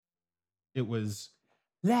It was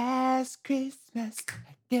Last Christmas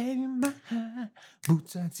I gave you my heart.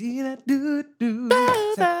 Boots on dee do do.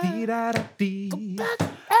 Dee da da dee.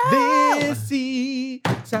 This is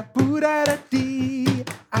Sapura da dee.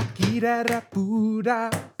 Akira da pura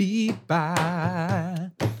biba.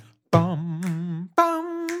 Bum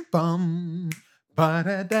bum bum.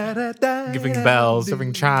 Ba-da-da-da-da. Giving bells,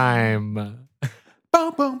 giving chime.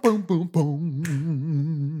 Boom boom boom boom boom.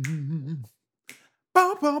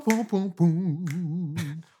 Boom boom boom boom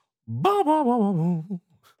boom. Boom, boom, boom,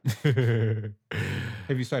 boom.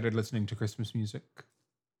 Have you started listening to Christmas music?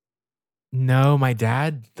 No, my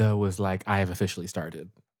dad, though, was like, I have officially started.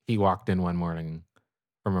 He walked in one morning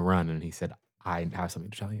from a run and he said, I have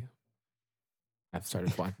something to tell you. I've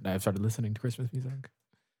started listening to Christmas music.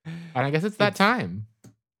 And I guess it's that time.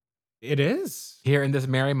 It is. Here in this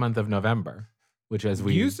merry month of November, which as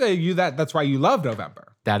we... You say that's why you love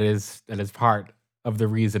November. That is part of the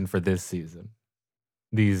reason for this season.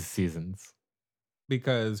 These seasons.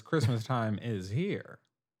 Because Christmas time is here.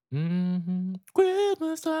 Mm-hmm.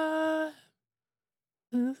 Christmas time.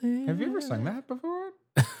 Have you ever sung that before?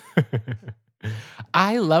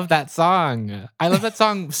 I love that song. I love that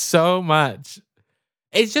song so much.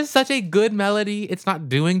 It's just such a good melody. It's not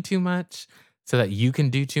doing too much so that you can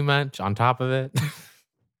do too much on top of it.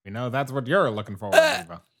 You know, that's what you're looking for,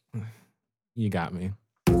 Eva. You got me.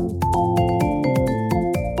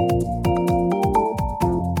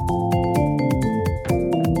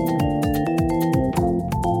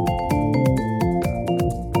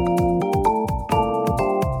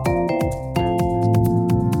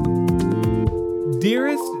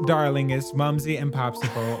 Dearest, darlingest, Mumsy, and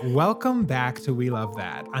Popsicle, welcome back to We Love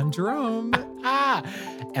That. I'm Jerome.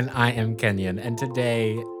 And I am Kenyon. And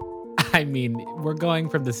today, I mean, we're going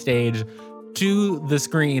from the stage to the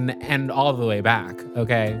screen and all the way back,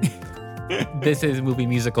 okay? This is movie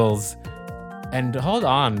musicals. And hold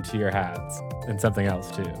on to your hats and something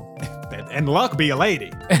else, too. And luck be a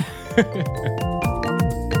lady.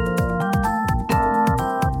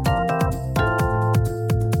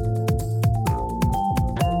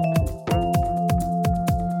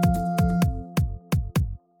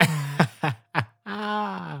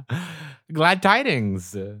 Glad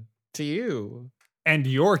tidings to you. And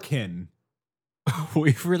your kin.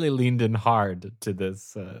 We've really leaned in hard to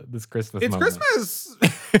this Christmas It's moment. Christmas.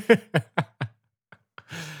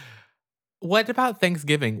 What about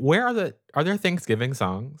Thanksgiving? Are there Thanksgiving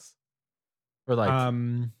songs? Or like,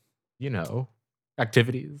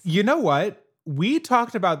 activities? You know what? We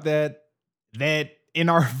talked about that in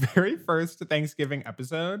our very first Thanksgiving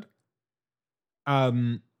episode.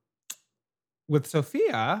 With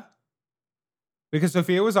Sophia. Because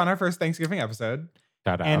Sophia was on our first Thanksgiving episode.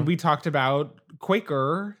 Shout out. And we talked about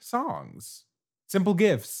Quaker songs. Simple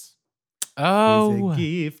gifts. Oh. It's a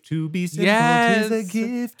gift to be simple. Yes. It's a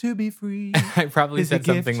gift to be free. I probably It's a said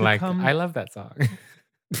gift something to like, come- I love that song.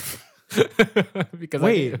 Because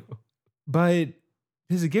Wait. I do. But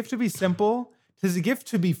 'tis a gift to be simple. 'Tis a gift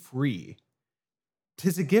to be free.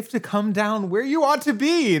 'Tis a gift to come down where you ought to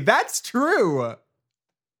be. That's true.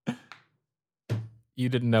 You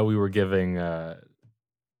didn't know we were giving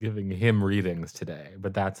him readings today,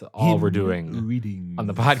 but that's all we're doing Reading on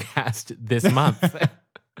the podcast this month.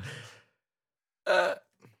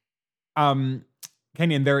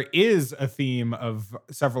 Kenyon, there is a theme of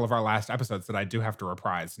several of our last episodes that I do have to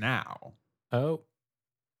reprise now. Oh.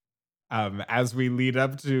 As we lead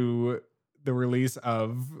up to the release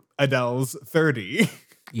of Adele's 30.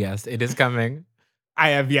 Yes, it is coming. I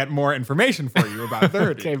have yet more information for you about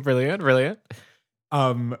 30. Okay, brilliant.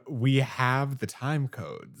 We have the time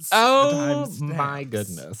codes. Oh the my timestamps.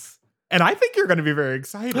 goodness. And I think you're going to be very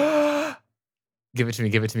excited. Give it to me.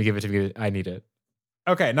 I need it.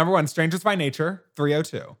 Okay, number 1, Strangers by Nature,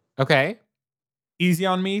 302. Okay. Easy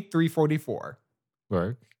on Me, 344.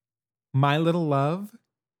 Work. My Little Love,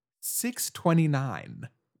 629.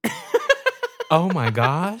 Oh my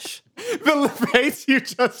gosh. The face you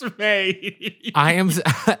just made. I am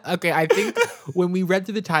okay. I think when we read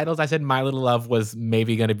through the titles, I said My Little Love was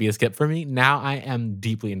maybe going to be a skip for me. Now I am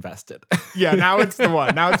deeply invested. Yeah, now it's the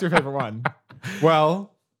one. Now it's your favorite one.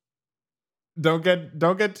 Well, don't get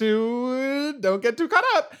too caught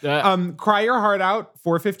up. Cry Your Heart Out,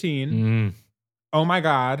 415. Oh My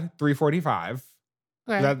God, 345.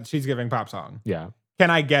 Okay. That she's giving pop song. Yeah. Can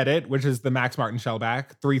I Get It, which is the Max Martin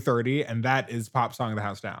Shellback, 330, and that is pop song The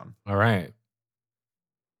House Down. All right.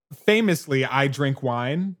 Famously, I Drink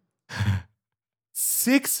Wine,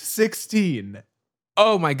 616.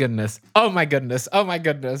 Oh my goodness.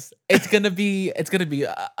 It's gonna be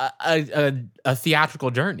a theatrical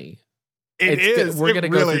journey. It is. We're It gonna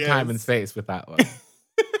really go through time is. and space with that one.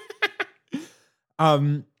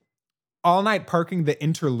 All Night Parking, the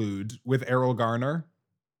interlude with Errol Garner.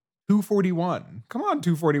 241. Come on,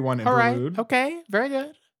 241 All right. interlude. Okay. Very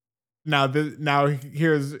good. Now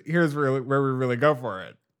here's where we really go for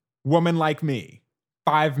it. Woman Like Me.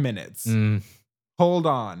 5 minutes. Hold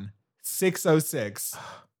On. 606.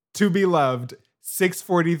 To Be Loved.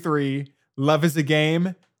 643. Love Is a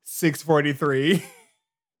Game. 643.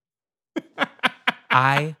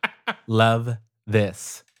 I love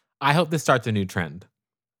this. I hope this starts a new trend.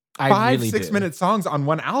 I 5 really 6-minute songs on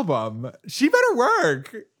one album. She better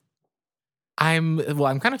work. I'm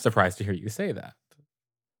kind of surprised to hear you say that.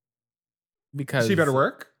 Because She better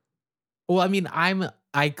work. Well, I mean, I'm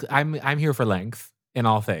here for length in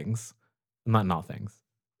all things. Not in all things.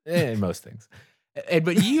 In most things.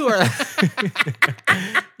 But you are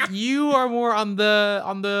you are more on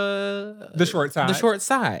the short side. The short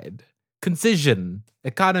side. Concision,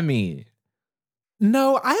 economy.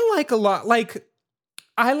 No, I like a lot. Like,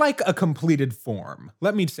 I like a completed form.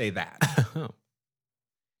 Let me say that.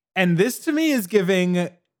 And this to me is giving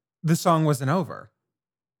the song wasn't over.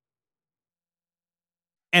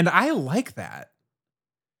 And I like that.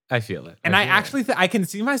 I feel it. And I actually I can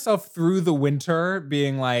see myself through the winter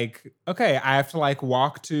being like, okay, I have to like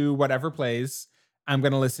walk to whatever place. I'm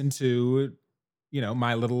going to listen to,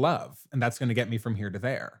 My Little Love. And that's going to get me from here to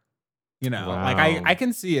there. Like I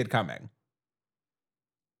can see it coming.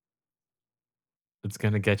 It's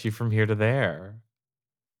going to get you from here to there.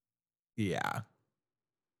 Yeah.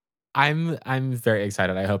 I'm very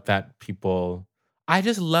excited. I hope that people I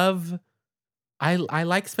just love I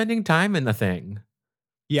like spending time in the thing.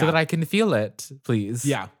 Yeah. So that I can feel it, please.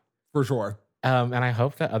 Yeah, for sure. And I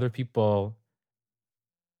hope that other people,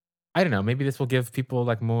 I don't know, maybe this will give people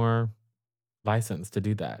like more license to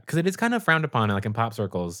do that. Because it is kind of frowned upon like in pop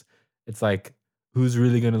circles. It's like, who's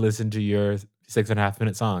really going to listen to your 6.5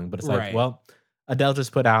 minute song? But it's like, well, Adele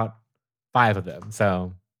just put out 5 of them.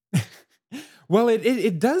 So. Well,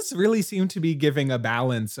 it does really seem to be giving a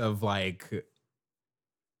balance of like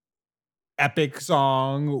epic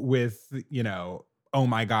song with, oh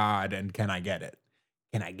my God, and can I get it?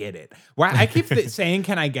 Can I get it? Why I keep saying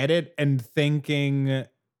can I get it and thinking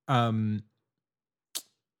that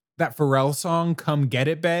Pharrell song, Come Get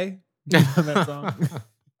It, Bae. You know that song?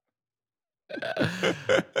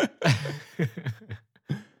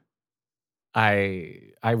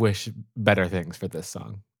 I wish better things for this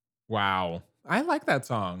song. Wow. I like that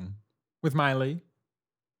song with Miley.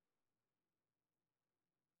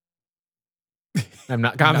 I'm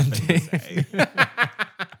not commenting.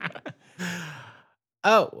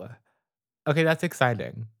 Oh, okay. That's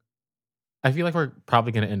exciting. I feel like we're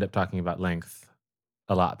probably going to end up talking about length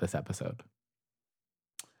a lot this episode.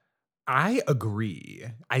 I agree.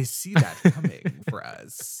 I see that coming for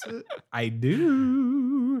us. I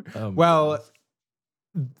do. Well,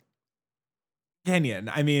 Kenyon,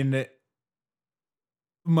 I mean,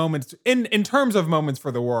 moments in terms of moments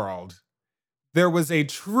for the world, there was a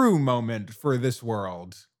true moment for this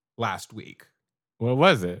world last week. What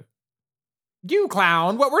was it? You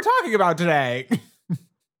clown, what we're talking about today.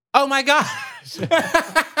 Oh my gosh.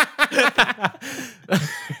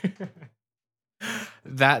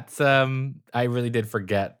 That's I really did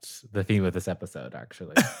forget the theme of this episode,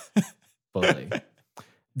 actually. Fully.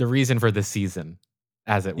 The reason for this season,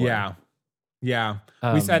 as it were. Yeah.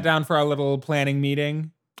 We sat down for our little planning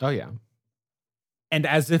meeting. Oh yeah. And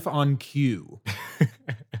as if on cue,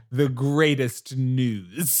 the greatest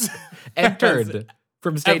news entered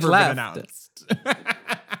from stage left. Announced.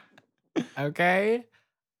 Okay.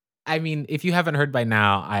 I mean, if you haven't heard by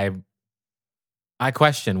now, I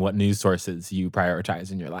question what news sources you prioritize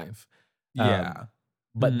in your life. Yeah.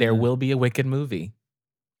 But there will be a Wicked movie.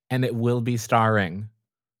 And it will be starring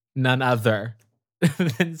none other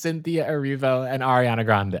than Cynthia Erivo and Ariana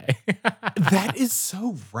Grande. That is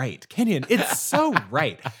so right, Kenyon. It's so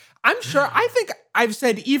right. I'm sure. I think I've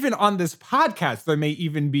said even on this podcast there may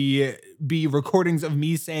even be recordings of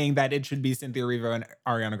me saying that it should be Cynthia Erivo and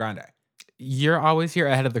Ariana Grande. You're always here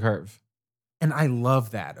ahead of the curve. And I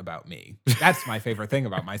love that about me. That's my favorite thing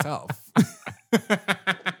about myself.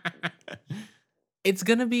 It's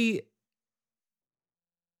going to be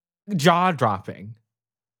jaw-dropping.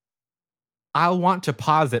 I'll want to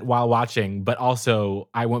pause it while watching, but also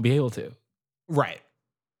I won't be able to. Right.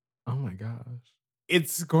 Oh my gosh.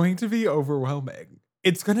 It's going to be overwhelming.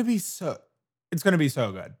 It's going to be so good. It's going to be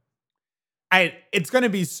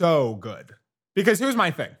so good. Because here's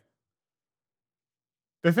my thing.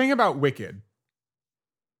 The thing about Wicked,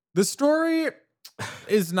 the story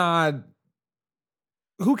is not,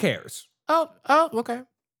 who cares? Oh, okay.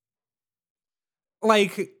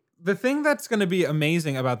 Like, the thing that's going to be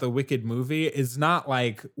amazing about the Wicked movie is not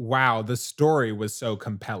like, wow, the story was so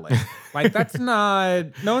compelling. Like, that's not,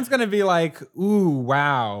 no one's going to be like, ooh,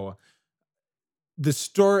 wow. The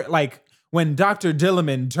story, like, when Dr.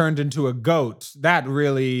 Dilliman turned into a goat, that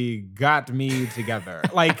really got me together.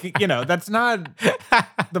 Like, that's not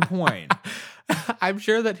the point. I'm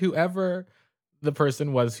sure that whoever the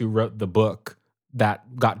person was who wrote the book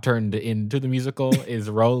that got turned into the musical is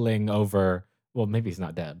rolling over. Well, maybe he's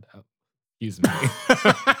not dead. Oh, excuse me.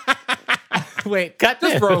 Wait, cut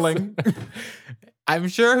Just this. rolling. I'm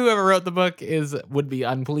sure whoever wrote the book would be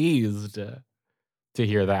unpleased to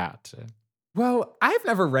hear that. Well, I've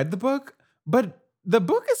never read the book, but the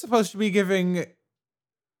book is supposed to be giving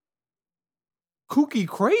kooky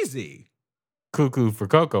crazy. Cuckoo for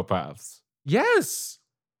Cocoa Puffs. Yes.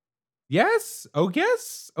 Yes. Oh,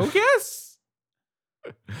 yes. Oh, yes.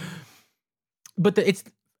 But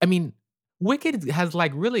Wicked has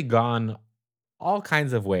like really gone all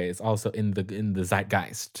kinds of ways also in the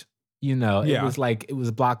zeitgeist. It Yeah. was like, it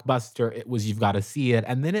was blockbuster, it was you've got to see it,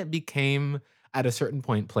 and then it became at a certain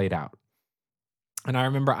point played out. And I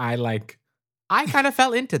remember I kind of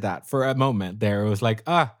fell into that for a moment there. It was like,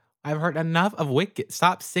 I've heard enough of Wicked.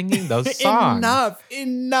 Stop singing those songs. Enough.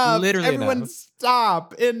 Literally Everyone enough.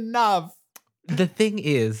 stop. Enough. The thing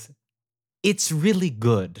is, it's really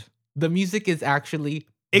good. The music is actually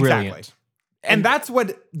Exactly. brilliant. And that's what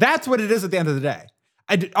it is at the end of the day.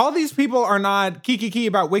 All these people are not kiki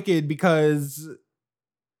about Wicked because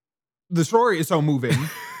the story is so moving.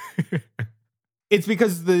 It's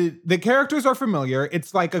because the characters are familiar.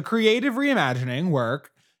 It's like a creative reimagining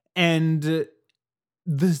work, and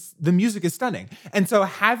the music is stunning. And so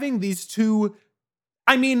having these two,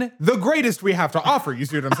 the greatest we have to offer, you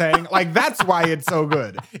see what I'm saying? Like, that's why it's so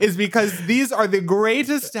good, is because these are the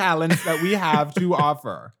greatest talents that we have to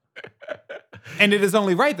offer. And it is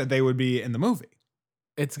only right that they would be in the movie.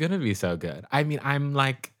 It's going to be so good. I'm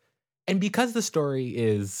like, and because the story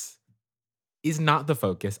is not the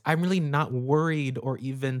focus, I'm really not worried or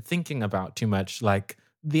even thinking about too much like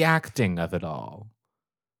the acting of it all.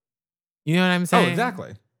 You know what I'm saying? Oh,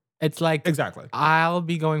 exactly. It's like, Exactly. I'll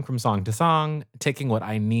be going from song to song, taking what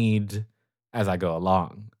I need as I go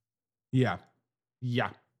along. Yeah.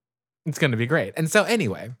 Yeah. It's going to be great. And so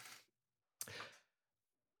anyway,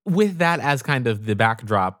 with that as kind of the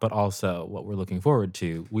backdrop, but also what we're looking forward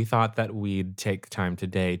to, we thought that we'd take time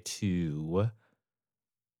today to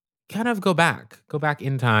kind of go back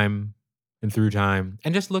in time and through time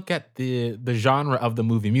and just look at the genre of the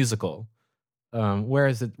movie musical. Where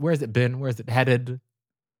has it been? Where is it headed?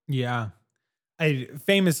 Yeah.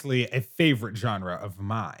 Famously a favorite genre of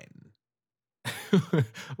mine.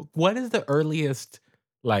 What is the earliest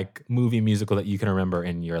like movie musical that you can remember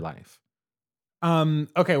in your life?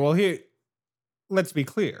 Okay, well, here, let's be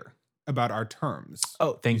clear about our terms.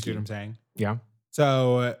 Oh, thank You see you. what I'm saying? Yeah.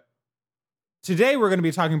 So today we're going to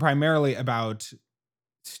be talking primarily about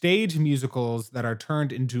stage musicals that are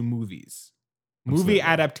turned into movies. Absolutely. Movie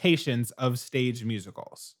adaptations of stage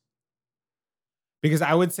musicals. Because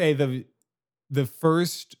I would say the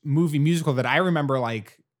first movie musical that I remember,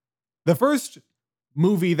 like the first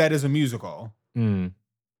movie that is a musical that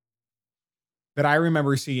I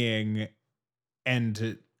remember seeing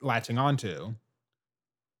and latching onto,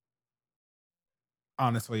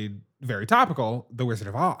 honestly, very topical, The Wizard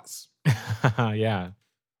of Oz. Yeah.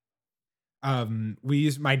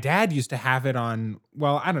 My dad used to have it on,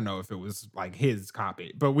 well, I don't know if it was like his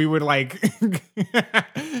copy, but we would like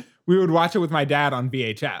we would watch it with my dad on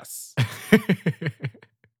VHS.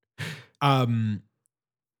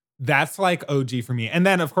 That's like OG for me. And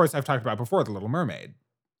then of course I've talked about before, The Little Mermaid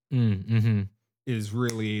is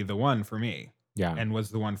really the one for me. Yeah. And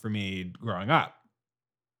was the one for me growing up.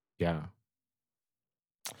 Yeah.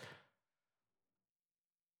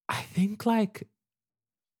 I think like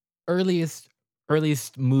earliest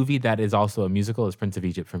movie that is also a musical is Prince of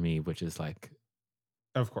Egypt for me, which is like,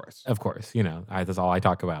 Of course, that's all I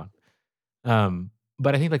talk about.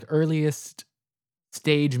 But I think like earliest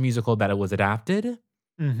stage musical that it was adapted,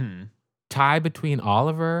 tie between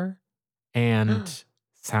Oliver and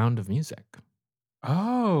Sound of Music.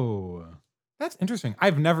 Oh, that's interesting.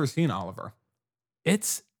 I've never seen Oliver.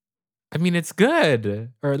 It's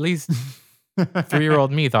good, or at least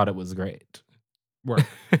 3-year-old me thought it was great. Work.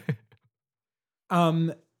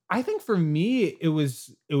 I think for me it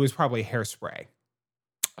was probably Hairspray.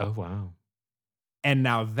 Oh wow. And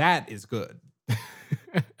now that is good.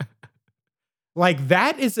 Like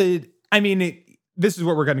that is this is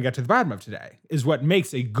what we're going to get to the bottom of today, is what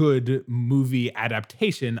makes a good movie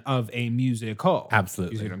adaptation of a musical.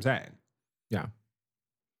 Absolutely. You see what I'm saying? Yeah.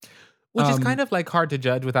 Which is kind of like hard to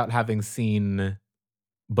judge without having seen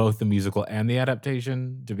both the musical and the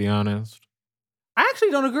adaptation, to be honest. I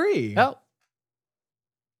actually don't agree. Oh,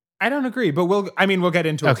 I don't agree, but we'll get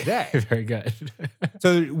into it today. Very good.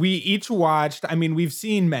 So we each watched, we've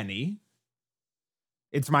seen many.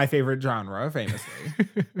 It's my favorite genre, famously.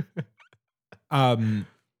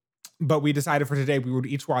 But we decided for today we would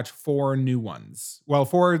each watch 4 new ones. Well,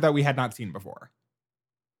 4 that we had not seen before.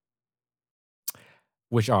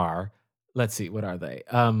 Which are, let's see, what are they?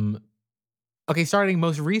 Okay, starting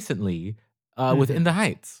most recently with In the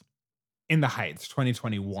Heights. In the Heights,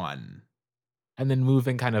 2021. And then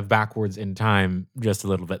moving kind of backwards in time just a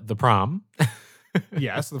little bit. The Prom.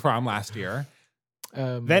 Yes, The Prom last year.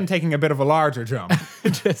 Then taking a bit of a larger jump.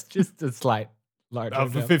 just a slight larger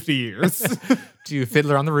of jump. 50 years. To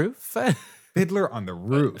Fiddler on the Roof. Fiddler on the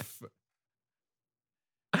Roof.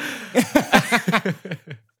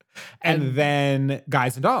 And then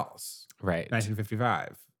Guys and Dolls. Right.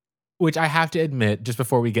 1955. Which I have to admit, just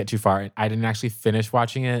before we get too far, I didn't actually finish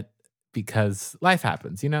watching it because life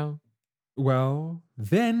happens, you know? Well,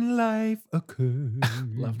 then life occurs.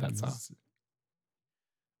 Love that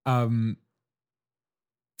song.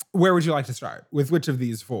 Where would you like to start? With which of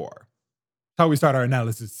these 4? How we start our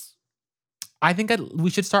analysis? I think we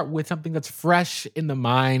should start with something that's fresh in the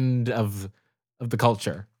mind of the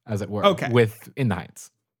culture, as it were. Okay. With In the Heights.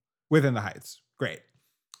 Within the Heights. Great.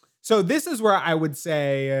 So this is where I would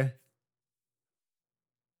say,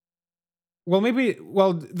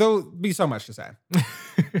 there'll be so much to say.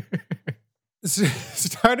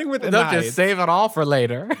 Starting with In the Heights. They'll just save it all for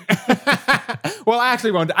later. Well, I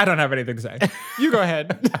actually won't. I don't have anything to say. You go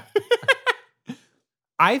ahead.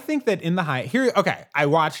 I think that In the Heights, I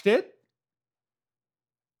watched it.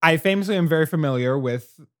 I famously am very familiar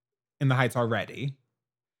with In the Heights already.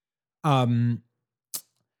 And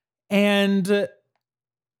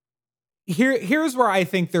here's where I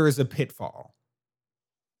think there is a pitfall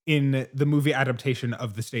in the movie adaptation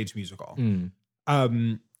of the stage musical.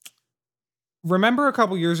 Remember a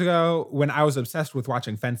couple years ago when I was obsessed with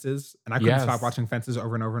watching Fences and I couldn't stop watching Fences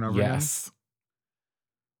over and over and over again? Yes.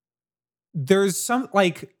 There's some,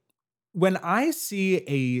 like, when I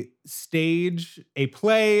see a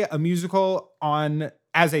play, a musical on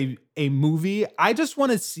as a movie, I just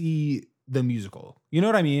want to see the musical. You know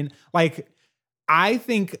what I mean? Like, I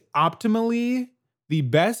think optimally the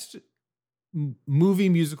best movie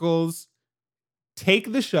musicals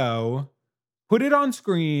take the show, put it on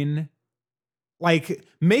screen, like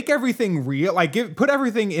make everything real, like put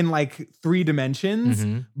everything in like 3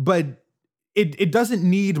 dimensions, but it doesn't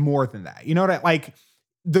need more than that. You know what like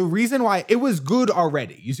the reason why it was good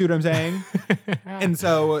already. You see what I'm saying? And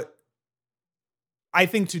so I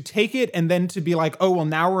think to take it and then to be like, oh, well,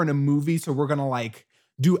 now we're in a movie, so we're going to like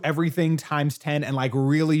do everything times 10 and like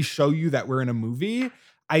really show you that we're in a movie,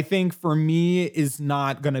 I think for me is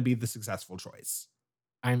not going to be the successful choice.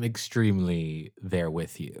 I'm extremely there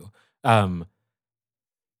with you.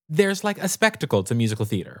 There's like a spectacle to musical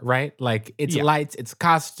theater, right? Like it's lights, it's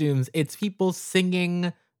costumes, it's people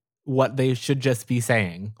singing what they should just be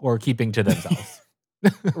saying or keeping to themselves.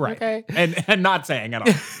 Right. Okay. And not saying at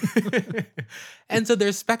all. And so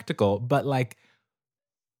there's spectacle, but like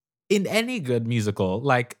in any good musical,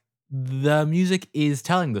 like the music is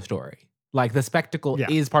telling the story. Like the spectacle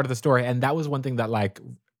is part of the story. And that was one thing that like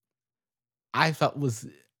I felt was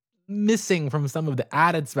missing from some of the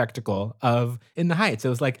added spectacle of In the Heights. It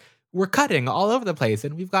was like we're cutting all over the place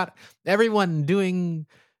and we've got everyone doing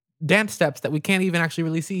dance steps that we can't even actually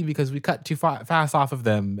really see because we cut too fast off of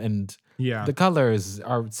them, and the colors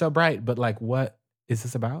are so bright, but like what is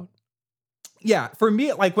this about? Yeah, for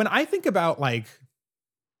me, like when I think about like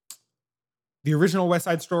the original West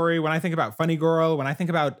Side Story, when I think about Funny Girl, when I think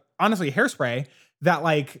about honestly Hairspray, that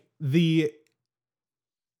like the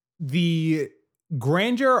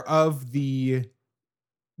grandeur of the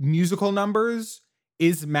musical numbers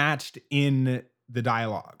is matched in the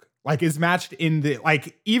dialogue. Like is matched in the,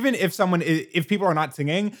 like, even if people are not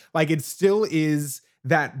singing, like it still is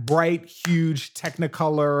that bright, huge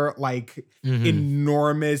Technicolor, like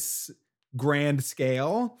enormous grand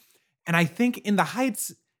scale. And I think In the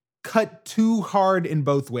Heights cut too hard in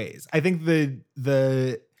both ways. I think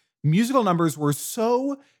the musical numbers were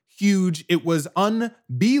so huge. It was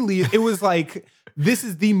unbelievable. It was like, this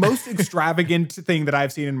is the most extravagant thing that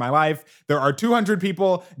I've seen in my life. There are 200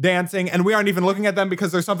 people dancing and we aren't even looking at them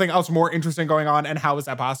because there's something else more interesting going on. And how is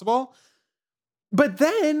that possible? But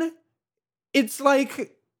then it's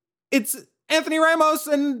like, it's Anthony Ramos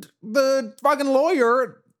and the fucking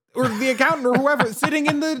lawyer or the accountant or whoever sitting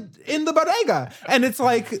in the bodega. And it's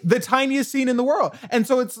like the tiniest scene in the world. And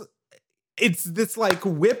so it's this like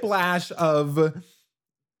whiplash of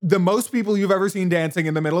the most people you've ever seen dancing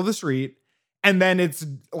in the middle of the street. And then it's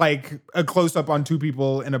like a close up on two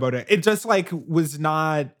people in a boat. It just like was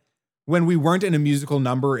not, when we weren't in a musical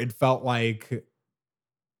number, it felt like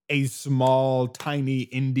a small, tiny,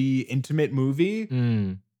 indie, intimate movie.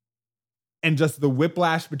 Mm. And just the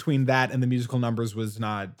whiplash between that and the musical numbers was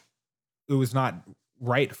not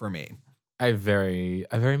right for me. I very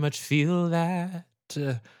much feel that.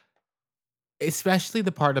 Especially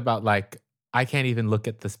the part about like, I can't even look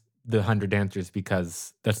at the 100 dancers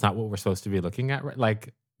because that's not what we're supposed to be looking at, right?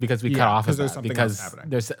 Like, because we cut off of there's that. something Because else happening.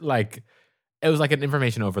 there's like, it was like an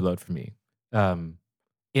information overload for me.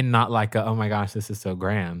 In not like a, oh my gosh, this is so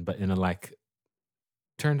grand, but in a like,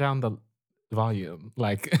 turn down the volume.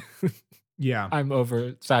 Like, Yeah. I'm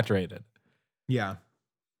oversaturated. Yeah.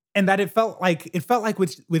 And that it felt like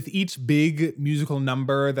with each big musical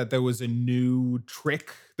number that there was a new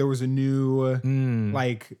trick. There was a new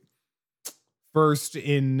like first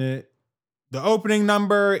in the opening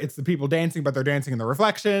number, it's the people dancing, but they're dancing in the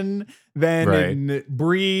reflection. Then in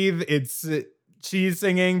Breathe, it's she's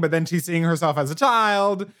singing, but then she's seeing herself as a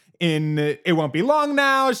child. In It Won't Be Long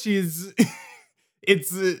Now, she's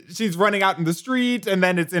running out in the street, and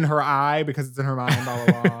then it's in her eye because it's in her mind all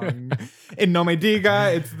along. In No Me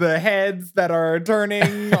Diga, it's the heads that are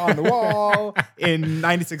turning on the wall. In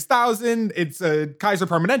 96,000, it's a Kaiser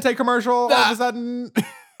Permanente commercial all of a sudden.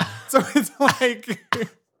 So it's like,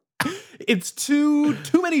 it's too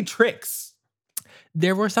many tricks.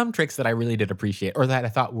 There were some tricks that I really did appreciate, or that I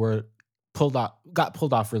thought got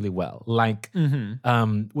pulled off really well. Like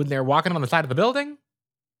when they're walking on the side of the building.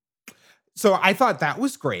 So I thought that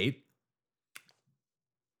was great.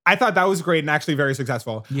 And actually very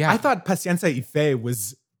successful. Yeah. I thought Paciencia y Fe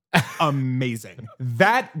was amazing.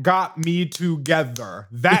 That got me together.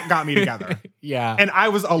 Yeah. And I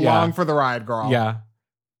was along for the ride, girl. Yeah.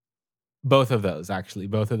 Both of those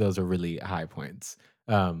are really high points.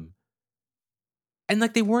 And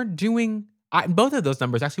like they weren't doing, both of those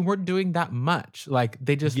numbers actually weren't doing that much. Like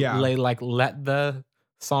they just let the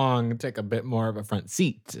song take a bit more of a front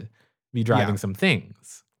seat, be driving some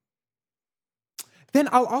things. Then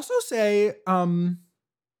I'll also say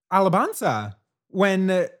Alabanza,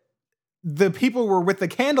 when the people were with the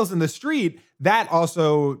candles in the street, that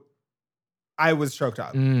also, I was choked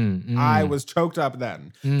up. I was choked up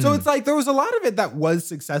then. So it's like there was a lot of it that was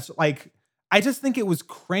successful. Like I just think it was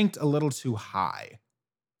cranked a little too high.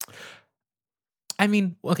 I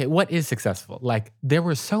mean, okay, what is successful? Like there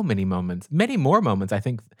were so many moments, many more moments, I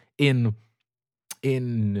think, in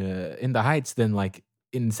the Heights than like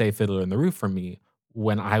in, say, Fiddler on the Roof for me,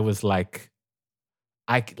 when I was like,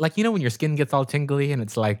 you know when your skin gets all tingly and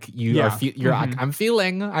it's like you're like,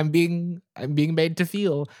 I'm being made to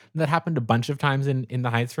feel. And that happened a bunch of times in the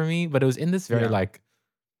Heights for me, but it was in this very like,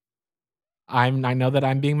 I know that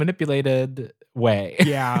I'm being manipulated way.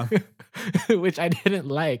 Yeah. Which I didn't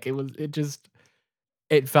like.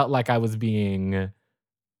 It felt like I was being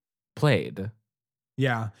played.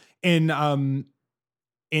 Yeah. In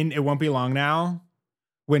It Won't Be Long Now,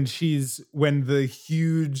 when the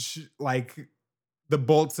huge, like, the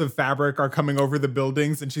bolts of fabric are coming over the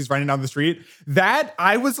buildings and she's running down the street, that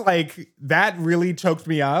I was like, that really choked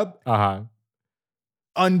me up.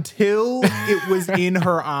 Until it was in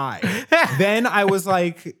her eye. Then I was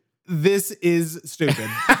like, this is stupid.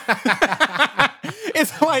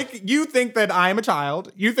 It's like, you think that I'm a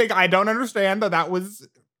child. You think I don't understand that was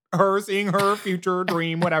her seeing her future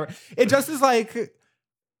dream, whatever. It just is like,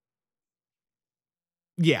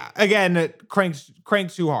 yeah, again, it cranks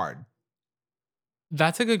too hard.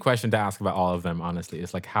 That's a good question to ask about all of them, honestly.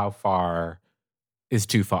 It's like, how far is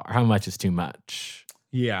too far? How much is too much?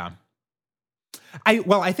 Yeah.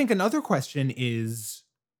 I think another question is,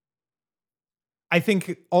 I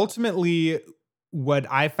think ultimately what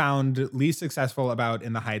I found least successful about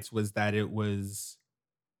In the Heights was that it was,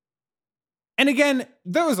 and again,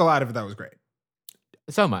 there was a lot of it that was great.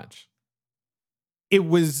 So much. It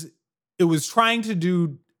was trying to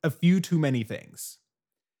do a few too many things.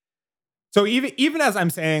 So even as I'm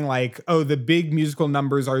saying, like, oh, the big musical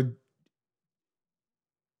numbers are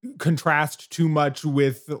contrast too much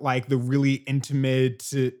with like the really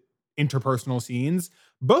intimate interpersonal scenes,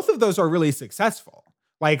 both of those are really successful.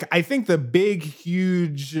 Like, I think the big,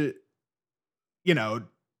 huge,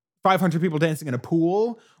 500 people dancing in a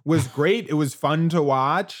pool was great. It was fun to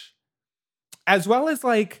watch. As well as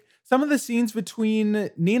like some of the scenes between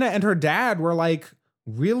Nina and her dad were like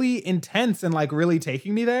really intense and like really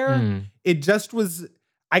taking me there. It just was,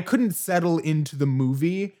 I couldn't settle into the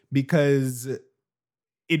movie because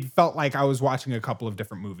it felt like I was watching a couple of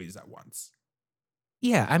different movies at once.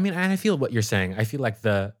 Yeah, I mean, and I feel what you're saying. I feel like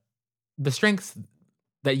the strengths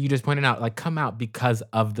that you just pointed out, like, come out because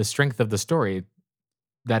of the strength of the story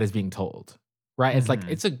that is being told, right? It's like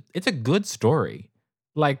Mhm. it's a good story.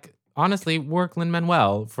 Like, honestly, work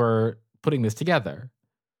Lin-Manuel for putting this together.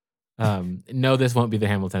 No, this won't be the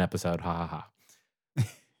Hamilton episode. Ha ha ha.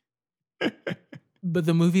 But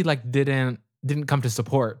the movie like didn't come to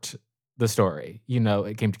support the story. You know,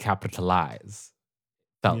 it came to capitalize.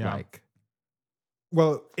 Felt Yeah. like.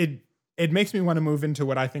 Well, it makes me want to move into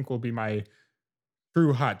what I think will be my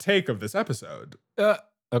true hot take of this episode,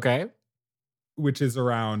 Okay. which is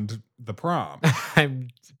around the prom. I'm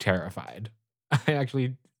terrified. I'm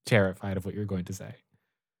actually terrified of what you're going to say.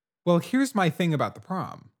 Well, here's my thing about the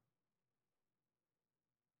prom.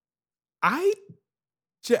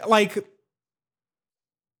 Like,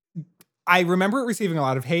 I remember it receiving a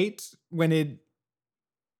lot of hate when it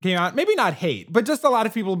came out. Maybe not hate, but just a lot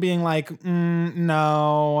of people being like,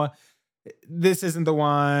 no, this isn't the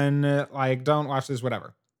one. Like, don't watch this,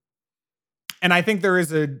 whatever. And I think there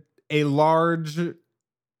is a large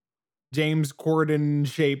James Corden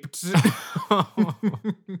shaped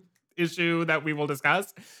issue that we will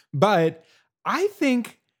discuss. But I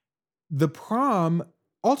think the prom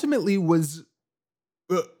ultimately was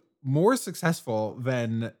more successful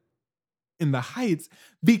than In the Heights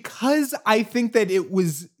because I think that it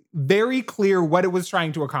was very clear what it was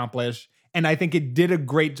trying to accomplish. And I think it did a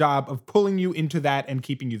great job of pulling you into that and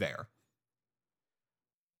keeping you there.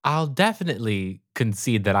 I'll definitely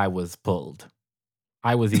concede that I was pulled.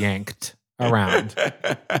 I was yanked around.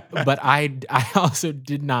 But I also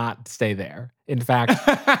did not stay there. In fact,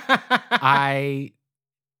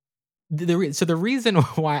 so the reason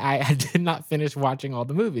why I did not finish watching all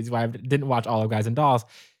the movies, why I didn't watch all of Guys and Dolls,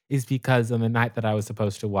 is because on the night that I was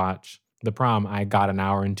supposed to watch the prom, I got an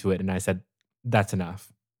hour into it and I said, that's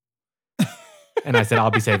enough. And I said, I'll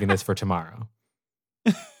be saving this for tomorrow.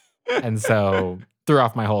 And so threw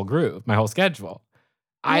off my whole groove, my whole schedule.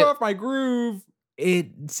 Threw off my groove.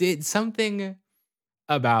 It's something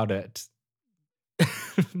about it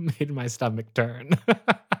made my stomach turn.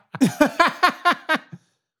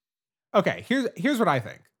 Okay, here's what I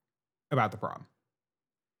think about the prom.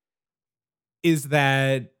 Is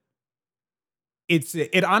that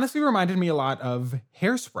it honestly reminded me a lot of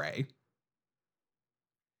Hairspray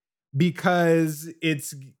because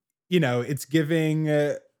it's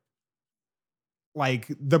giving like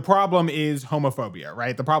the problem is homophobia,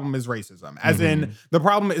 right? The problem is racism. As in the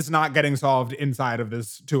problem is not getting solved inside of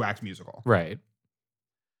this 2-act musical. Right.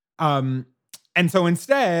 And so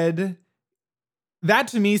instead, that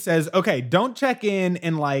to me says, okay, don't check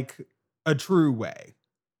in like a true way.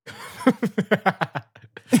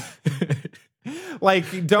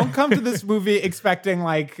 Like, don't come to this movie expecting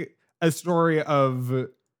like a story of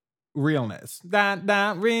realness.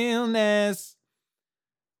 That realness.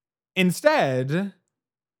 Instead,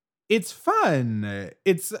 it's fun.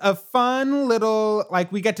 It's a fun little,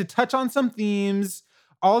 like, we get to touch on some themes.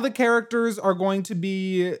 All the characters are going to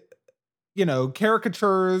be,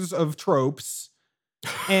 caricatures of tropes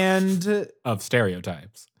and of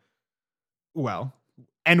stereotypes. Well,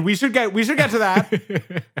 and we should get to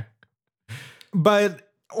that. But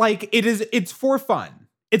like it's for fun.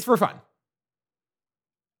 It's for fun.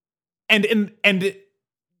 And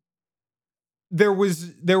there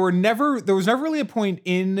was never really a point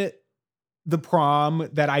in the prom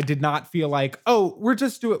that I did not feel like, oh,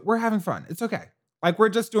 we're having fun. It's okay. Like, we're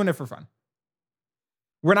just doing it for fun.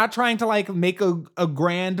 We're not trying to like make a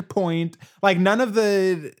grand point. Like, none of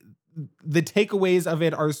the takeaways of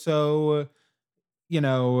it are so,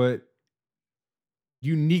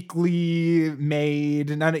 uniquely made.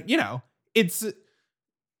 It's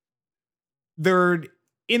they're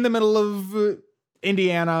in the middle of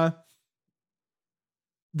Indiana.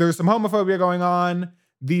 There's some homophobia going on.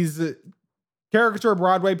 These caricature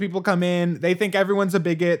Broadway people come in. They think everyone's a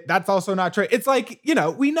bigot. That's also not true. It's like,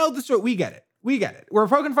 we know the story. We get it. We get it. We're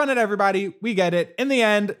poking fun at everybody. We get it. In the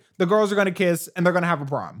end, the girls are going to kiss and they're going to have a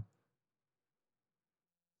prom.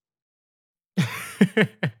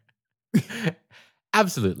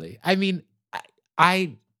 Absolutely. I mean,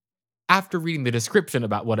 I after reading the description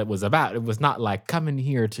about what it was about, it was not like come in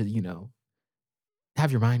here to,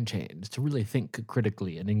 have your mind changed, to really think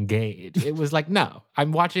critically and engage. It was like, no,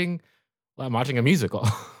 I'm watching a musical.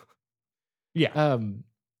 Yeah.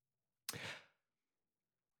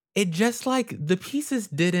 It just like the pieces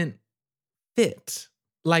didn't fit.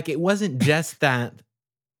 Like, it wasn't just that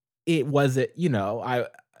it wasn't, it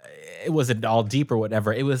wasn't all deep or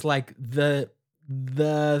whatever. It was like the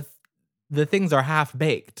things are half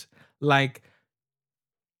baked. Like,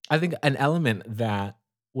 I think an element that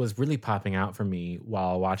was really popping out for me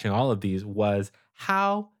while watching all of these was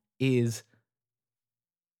how is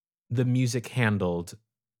the music handled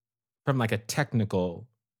from like a technical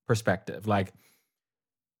perspective? Like,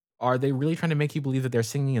 are they really trying to make you believe that they're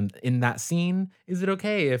singing in that scene? Is it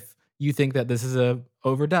okay if you think that this is a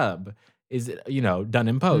overdub? Is it, done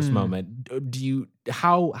in post Mm, moment? Do you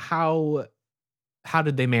how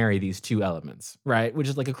did they marry these two elements, right? Which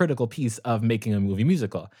is like a critical piece of making a movie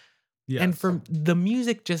musical. And yes. for the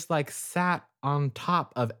music just like sat on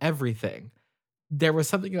top of everything. There was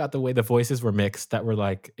something about the way the voices were mixed that were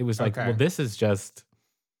like, it was like, well, Okay. this is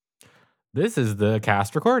the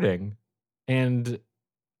cast recording. And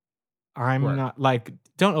I'm Work. not like,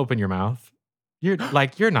 don't open your mouth. You're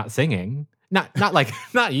not singing. Not like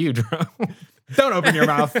not you, Drew. Don't open your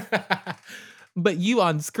mouth. But you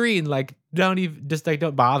on screen, like, don't even just like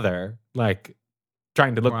don't bother like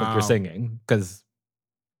trying to look like you're Wow. singing because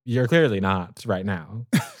you're clearly not right now.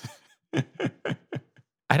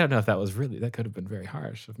 I don't know if that could have been very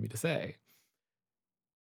harsh of me to say.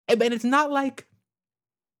 And it's not like,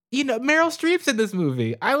 Meryl Streep's in this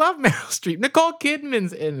movie. I love Meryl Streep. Nicole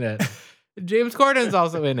Kidman's in it. James Corden's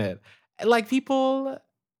also in it. Like people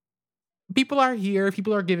are here,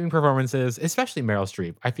 people are giving performances, especially Meryl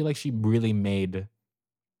Streep. I feel like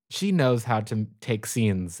she knows how to take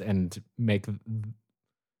scenes and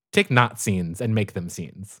take not scenes and make them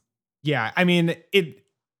scenes. Yeah, I mean, it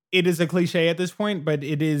is a cliche at this point, but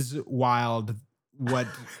it is wild what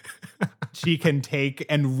she can take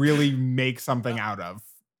and really make something out of.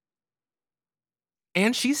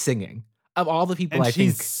 And she's singing. Of all the people, And I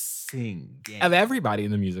she's think, singing. of everybody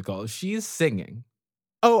in the musical, she's singing.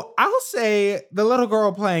 Oh, I'll say the little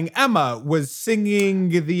girl playing Emma was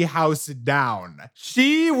singing the house down.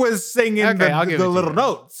 She was singing Okay, I'll give it the to little you.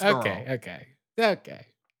 notes. Girl. Okay. Okay.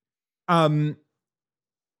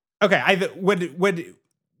 What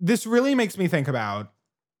this really makes me think about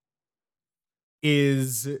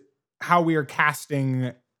is how we are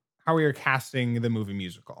casting the movie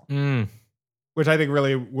musical, which I think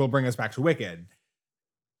really will bring us back to Wicked,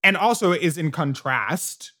 and also is in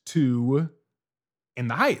contrast to In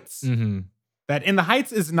the Heights. Mm-hmm. That In the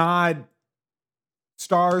Heights is not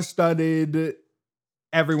star-studded,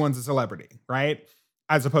 everyone's a celebrity, right?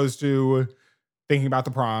 As opposed to Thinking About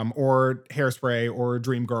the Prom or Hairspray or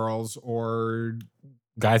Dreamgirls or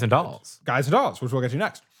Guys and Dolls, which we'll get to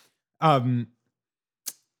next.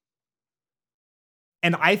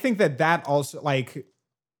 And I think that also, like,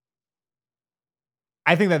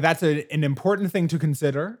 I think that's an important thing to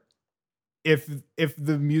consider if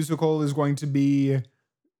the musical is going to be,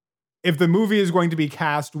 if the movie is going to be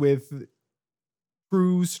cast with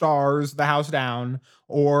true stars, the house down,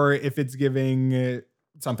 or if it's giving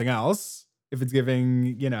something else, if it's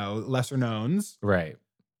giving, lesser knowns. right?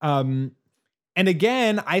 And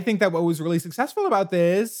again, I think that what was really successful about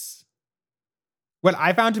this, what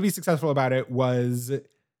I found to be successful about it was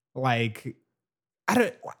like,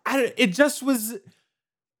 it just was,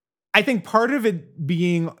 I think part of it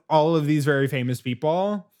being all of these very famous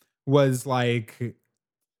people was like,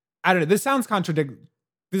 I don't know, this sounds contradictory.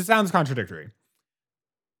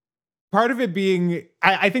 Part of it being,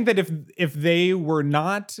 I think that if they were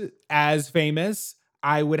not as famous,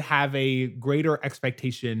 I would have a greater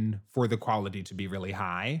expectation for the quality to be really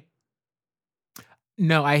high.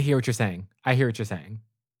 No, I hear what you're saying.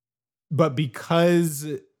 But because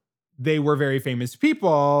they were very famous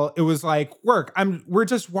people, it was like, we're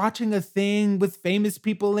just watching a thing with famous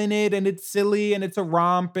people in it, and it's silly and it's a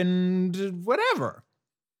romp and whatever.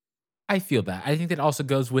 I feel that. I think that also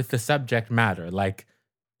goes with the subject matter, like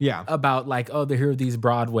Yeah. about like, oh, here are these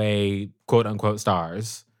Broadway quote unquote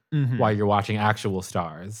stars Mhm. while you're watching actual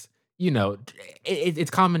stars.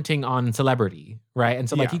 It's commenting on celebrity, right? And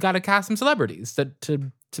so like Yeah. you got to cast some celebrities to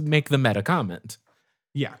make the meta comment.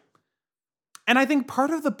 Yeah. And I think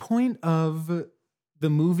part of the point of the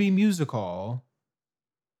movie musical,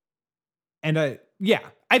 and I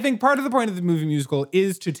think part of the point of the movie musical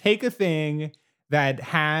is to take a thing that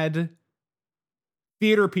had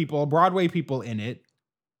theater people, Broadway people in it,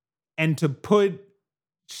 and to put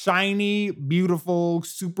shiny, beautiful,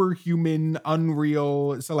 superhuman,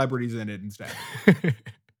 unreal celebrities in it instead.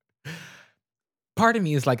 Part of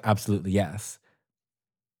me is like, absolutely yes.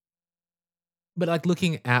 But like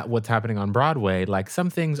looking at what's happening on Broadway, like some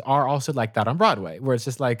things are also like that on Broadway, where it's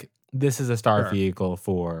just like, this is a star Sure. vehicle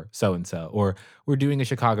for so and so, or we're doing a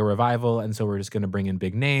Chicago revival, and so we're just going to bring in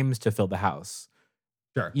big names to fill the house.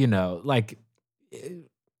 Sure.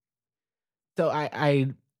 So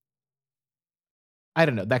I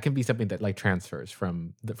don't know. That can be something that like transfers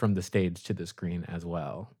from the stage to the screen as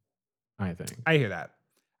well, I think. I hear that.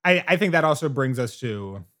 I think that also brings us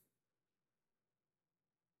to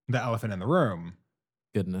the elephant in the room,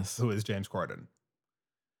 Goodness. who is James Corden.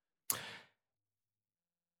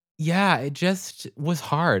 Yeah, it just was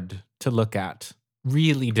hard to look at.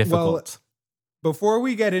 Really Well, difficult. before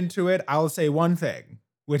we get into it, I'll say one thing,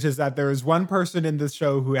 which is that there is one person in this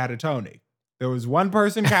show who had a Tony. There was one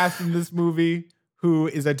person cast in this movie who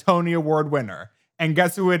is a Tony Award winner. And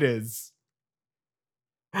guess who it is?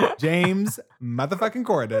 James motherfucking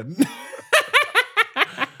Corden.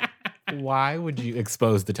 Why would you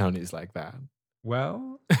expose the Tonys like that?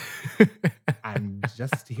 Well, I'm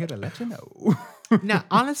just here to let you know. Now,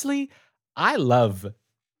 honestly, I love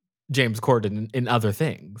James Corden in other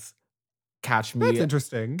things. That's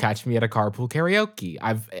interesting. Catch me at a carpool karaoke.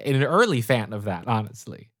 I'm an early fan of that,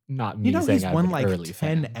 honestly. Not me saying he's I'm won an like early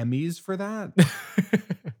 10 fan. Emmys for that.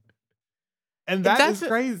 And that's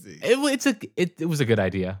crazy. It was a good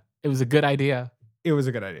idea. It was a good idea. It was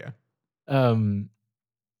a good idea.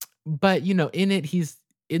 But he's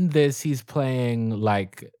playing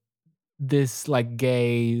like this like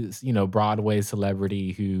gay, Broadway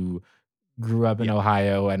celebrity who grew up in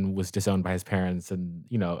Ohio and was disowned by his parents and,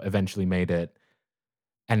 eventually made it.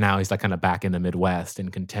 And now he's like kind of back in the Midwest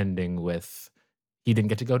and contending with, he didn't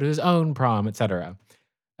get to go to his own prom, etc.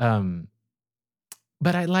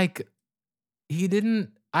 But I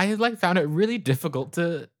found it really difficult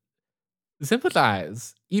to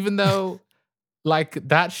sympathize, even though like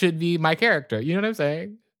that should be my character. You know what I'm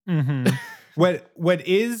saying? Mm-hmm. What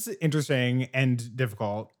is interesting and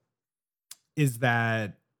difficult is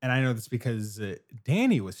that, and I know this because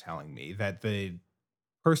Danny was telling me that the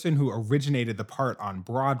person who originated the part on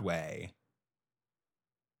Broadway,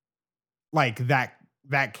 like that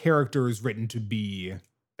character is written to be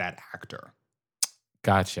that actor.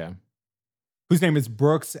 Gotcha. Whose name is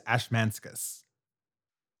Brooks Ashmanskas.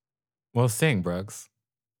 Well, sing, Brooks.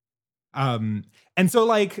 And so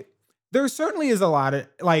like there certainly is a lot of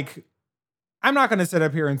like, I'm not going to sit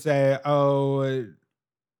up here and say, oh,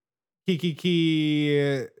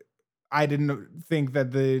 Kiki, I didn't think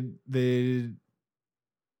that the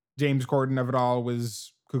James Corden of it all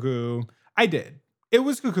was cuckoo. I did. It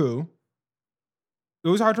was cuckoo. It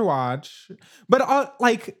was hard to watch, but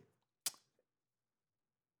like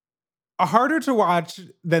harder to watch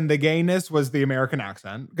than the gayness was the American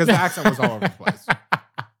accent, because the accent was all over the place.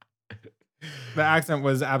 The accent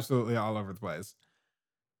was absolutely all over the place.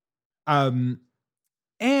 And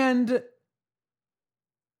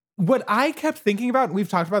what I kept thinking about, and we've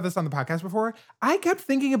talked about this on the podcast before, I kept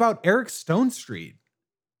thinking about Eric Stone Street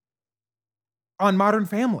on Modern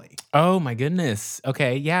Family. Oh my goodness.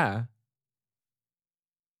 Okay, yeah.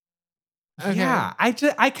 Okay. Yeah,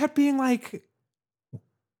 I kept being like,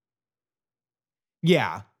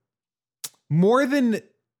 yeah, more than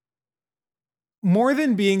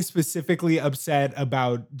being specifically upset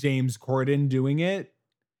about James Corden doing it,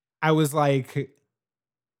 I was like,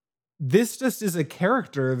 this just is a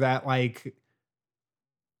character that like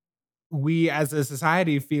we as a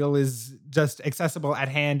society feel is just accessible, at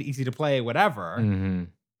hand, easy to play, whatever. Mm-hmm.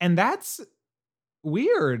 And that's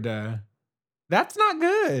weird. That's not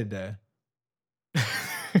good.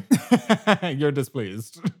 You're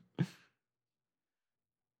displeased.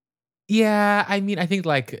 Yeah, I mean, I think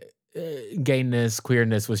like gayness,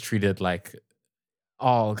 queerness was treated like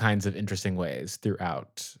all kinds of interesting ways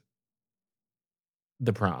throughout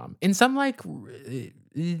the prom. In some like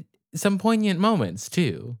some poignant moments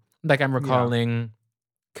too. Like I'm recalling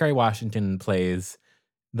Kerry Washington plays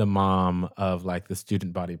the mom of like the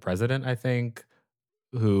student body president, I think,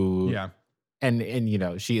 who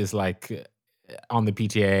and she is like on the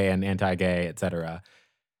PTA and anti-gay, etc.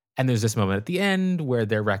 And there's this moment at the end where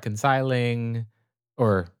they're reconciling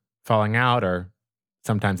or falling out, or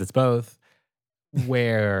sometimes it's both,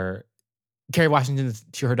 where Kerry Washington's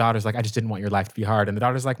to her daughter's like, I just didn't want your life to be hard. And the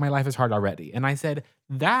daughter's like, my life is hard already. And I said,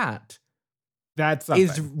 that's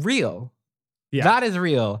real. Yeah. That is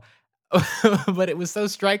real. But it was so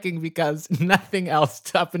striking because nothing else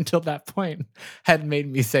up until that point had made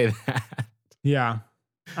me say that. Yeah.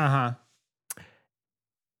 Uh-huh.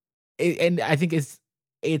 And I think it's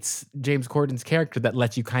James Corden's character that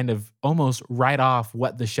lets you kind of almost write off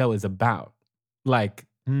what the show is about. Like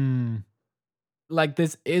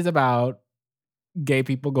this is about gay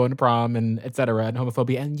people going to prom and et cetera and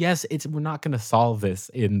homophobia. And yes, we're not going to solve this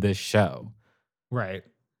in this show. Right.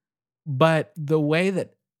 But the way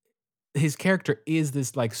that his character is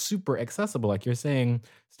this like super accessible, like you're saying,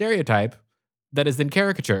 stereotype that is then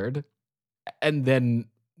caricatured and then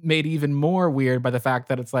made even more weird by the fact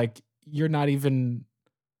that it's like, you're not even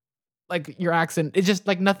like your accent, it's just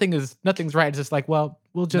like nothing's right. It's just like, well,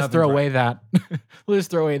 we'll just Nothing's throw right. away that we'll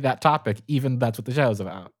just throw away that topic, even that's what the show's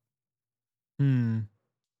about.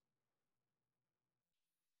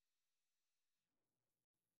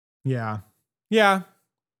 Yeah. Yeah.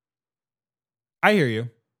 I hear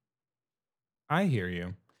you. I hear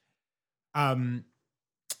you. I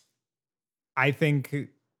think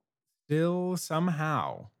still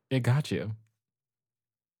somehow It got you.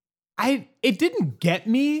 it didn't get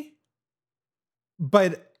me,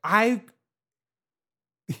 but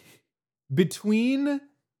between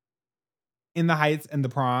In the Heights and The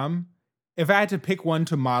Prom, if I had to pick one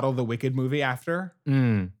to model the Wicked movie after,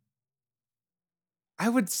 I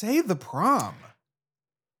would say The Prom.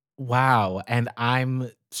 Wow. And I'm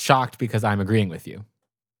shocked because I'm agreeing with you.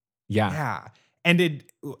 Yeah. Yeah. And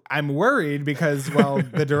I'm worried because, well,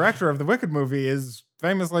 the director of the Wicked movie is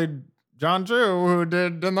famously John Chu, who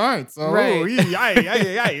did In the Heights. So,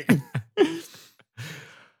 Right.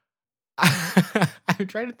 I'm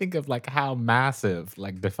trying to think of like how massive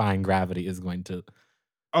like Defying Gravity is going to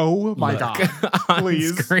oh my look God. on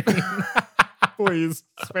Please. screen. Please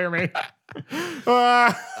spare me.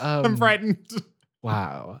 I'm frightened.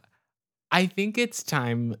 Wow. I think it's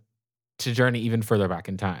time to journey even further back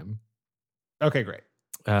in time. Okay, great.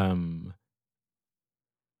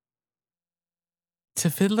 To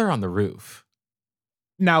Fiddler on the Roof.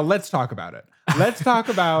 Now let's talk about it. Let's talk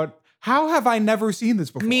about how have I never seen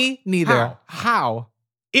this before? Me neither. How?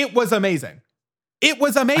 It was amazing. It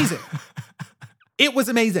was amazing. It was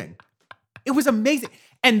amazing. It was amazing.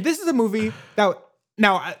 And this is a movie that,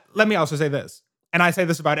 now let me also say this. And I say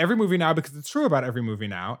this about every movie now because it's true about every movie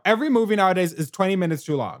now. Every movie nowadays is 20 minutes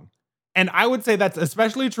too long. And I would say that's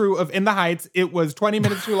especially true of In the Heights. It was 20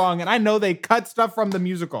 minutes too long. And I know they cut stuff from the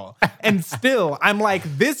musical. And still, I'm like,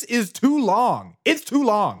 this is too long. It's too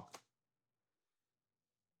long.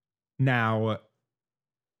 Now,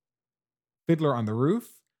 Fiddler on the Roof,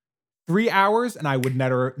 3 hours, and I would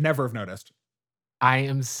never have noticed. I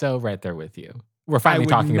am so right there with you. We're finally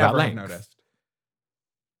talking about length. Noticed.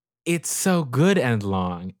 It's so good and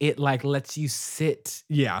long. It like lets you sit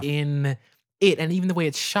in it. And even the way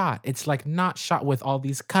it's shot, it's like not shot with all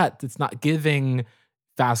these cuts. It's not giving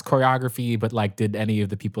fast choreography, but like, did any of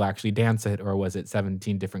the people actually dance it? Or was it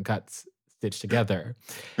 17 different cuts stitched together?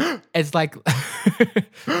 It's like,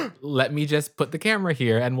 let me just put the camera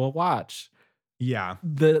here and we'll watch. Yeah.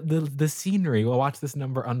 The scenery. We'll watch this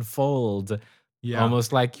number unfold. Yeah.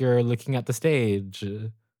 Almost like you're looking at the stage.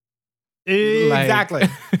 Exactly.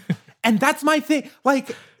 And that's my thing.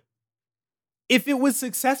 Like, if it was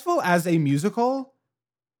successful as a musical,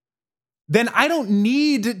 then I don't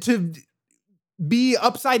need to be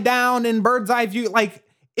upside down in bird's eye view. Like,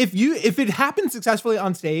 if it happens successfully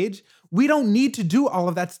on stage, we don't need to do all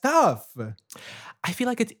of that stuff. I feel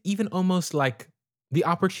like it's even almost like the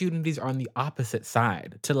opportunities are on the opposite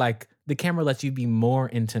side to like the camera lets you be more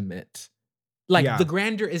intimate. Like the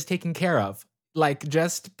grandeur is taken care of. Like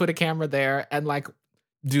just put a camera there and like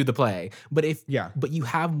do the play. But but you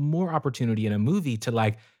have more opportunity in a movie to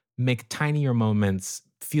like make tinier moments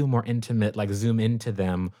feel more intimate, like zoom into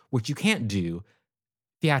them, which you can't do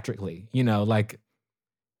theatrically. You know, like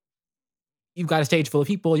you've got a stage full of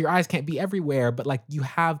people, your eyes can't be everywhere, but like you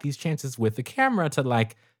have these chances with the camera to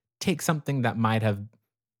like take something that might have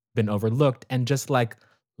been overlooked and just like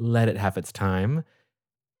let it have its time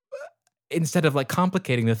instead of like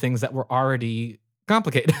complicating the things that were already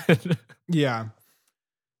complicated. Yeah.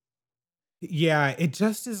 Yeah, it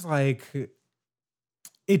just is like,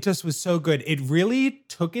 it just was so good. It really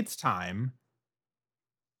took its time.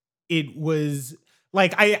 It was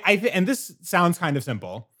like, and this sounds kind of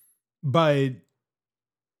simple, but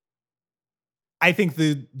I think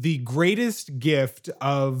the greatest gift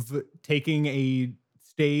of taking a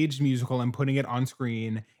stage musical and putting it on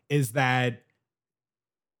screen is that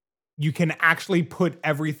you can actually put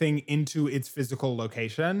everything into its physical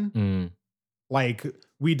location. Like,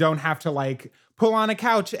 we don't have to like pull on a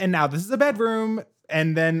couch and now this is a bedroom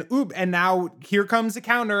and then and now here comes a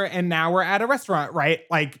counter and now we're at a restaurant, right?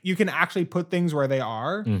 Like, you can actually put things where they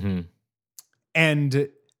are. And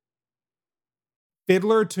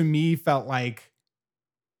Fiddler to me felt like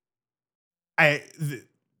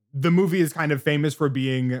the movie is kind of famous for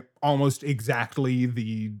being almost exactly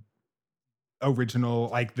the original,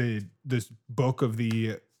 like this book of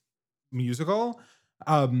the musical.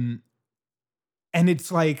 And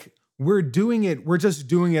it's like, we're just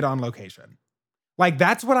doing it on location. Like,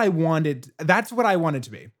 that's what I wanted. That's what I wanted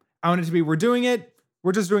to be. I wanted to be, we're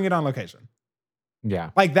just doing it on location.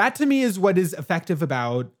 Yeah. Like, that to me is what is effective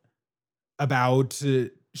about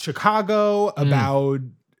Chicago, about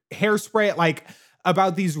Hairspray. Like,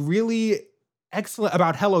 about these really excellent,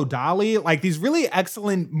 about Hello Dolly, like these really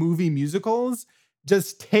excellent movie musicals,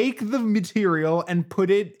 just take the material and put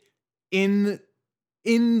it in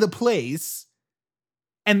the place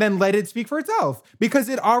and then let it speak for itself, because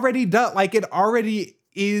it already does, like it already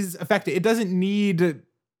is effective. It doesn't need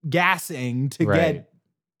gassing to get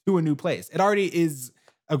to a new place. It already is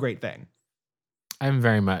a great thing. I'm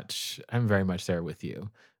very much there with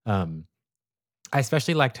you. I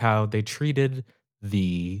especially liked how they treated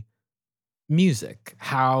the music,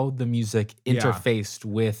 how the music interfaced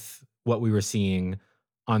with what we were seeing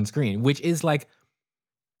on screen, which is like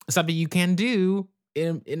something you can do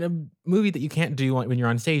in a movie that you can't do when you're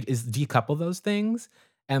on stage, is decouple those things.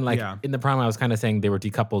 And like in the prom, I was kind of saying they were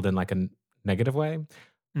decoupled in like a negative way.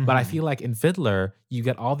 Mm-hmm. But I feel like in Fiddler, you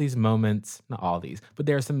get all these moments, not all these, but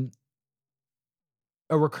there's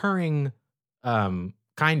a recurring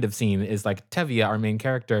kind of scene is like Tevye, our main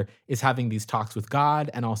character, is having these talks with God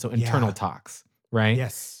and also internal talks, right?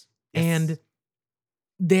 Yes. And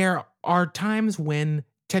there are times when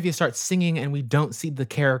Tevye starts singing and we don't see the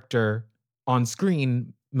character on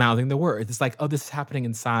screen mouthing the words. It's like, oh, this is happening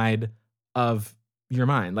inside of your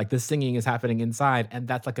mind. Like this singing is happening inside. And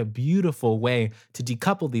that's like a beautiful way to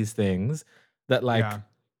decouple these things that like,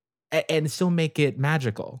 and still make it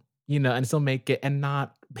magical, you know, and still make it, and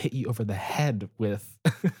not hit you over the head with,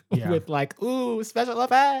 with like, ooh, special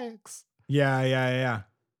effects. Yeah,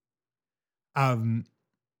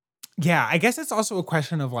 I guess it's also a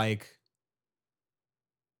question of like,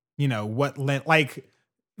 you know, like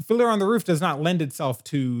Fiddler on the Roof does not lend itself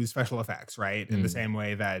to special effects, right? In the same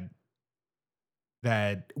way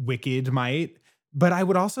that Wicked might. But I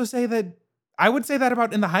would also say that I would say that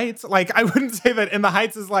about In the Heights. Like, I wouldn't say that In the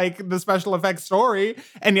Heights is like the special effects story,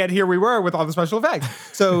 and yet here we were with all the special effects.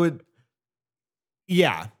 So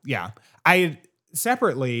yeah. I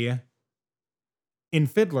separately in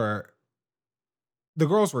Fiddler, the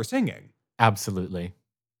girls were singing. Absolutely.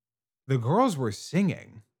 The girls were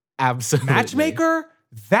singing. Absolutely. Matchmaker,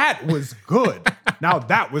 that was good. Now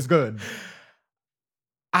that was good.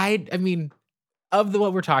 I mean, of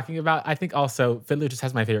what we're talking about, I think also Fiddler just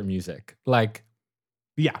has my favorite music. Like,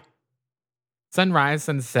 sunrise,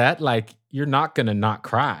 sunset, like, you're not gonna not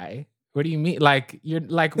cry. What do you mean? Like, you're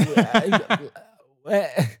like,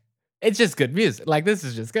 it's just good music. Like, this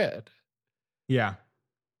is just good. Yeah.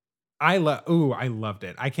 I loved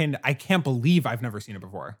it. I can't believe I've never seen it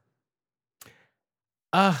before.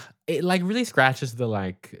 It like really scratches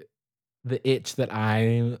the itch that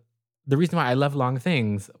the reason why I love long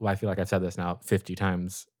things, well, I feel like I've said this now 50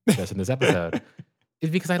 times just in this episode, is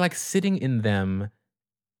because I like sitting in them.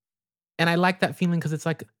 And I like that feeling because it's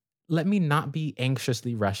like, let me not be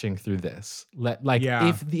anxiously rushing through this.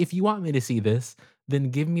 If you want me to see this, then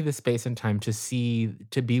give me the space and time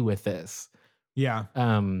to be with this. Yeah.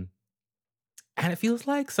 And it feels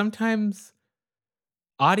like sometimes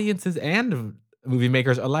audiences and movie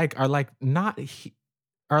makers are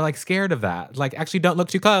scared of that. Like, actually don't look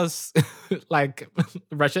too close. Like,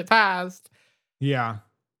 rush it past. Yeah.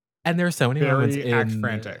 And there are so many moments in act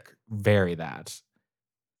frantic.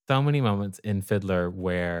 So many moments in Fiddler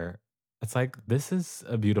where it's like, this is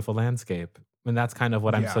a beautiful landscape. And that's kind of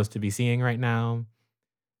what I'm supposed to be seeing right now.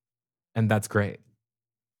 And that's great.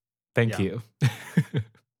 Thank you.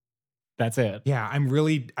 That's it. Yeah, I'm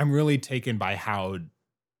really taken by how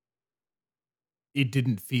it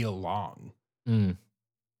didn't feel long. Mm.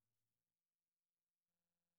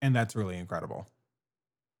 And that's really incredible.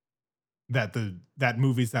 That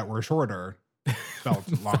movies that were shorter felt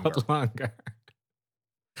longer.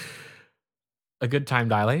 A good time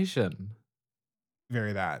dilation.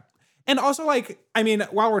 Very that. And also, like, I mean,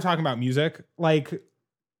 while we're talking about music, like,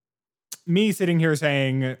 me sitting here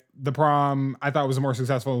saying The Prom, I thought was a more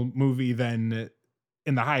successful movie than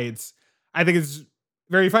In the Heights, I think it's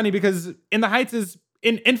very funny because In the Heights is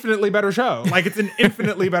an infinitely better show. Like, it's an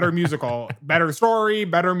infinitely better musical, better story,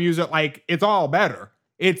 better music. Like, it's all better.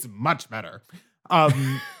 It's much better.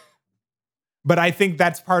 But I think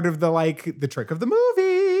that's part of the trick of the movie.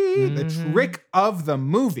 Mm-hmm. The trick of the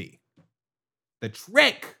movie. The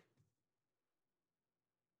trick.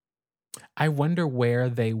 I wonder where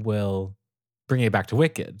they will bring it back to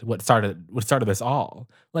Wicked. What started this all?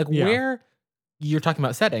 Like, where you're talking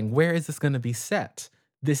about setting, where is this going to be set?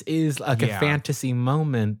 This is like a fantasy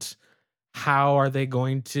moment. How are they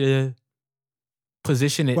going to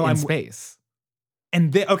position it in space?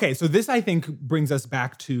 And so this, I think, brings us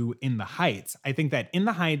back to In the Heights. I think that In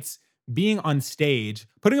the Heights, being on stage,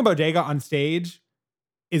 putting a bodega on stage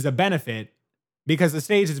is a benefit because the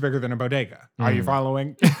stage is bigger than a bodega. Are you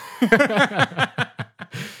following?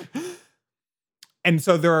 And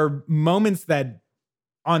so there are moments that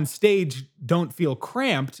on stage don't feel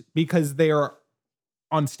cramped because they are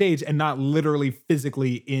on stage and not literally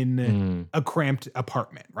physically in a cramped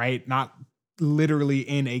apartment, right? Not literally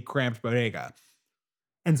in a cramped bodega.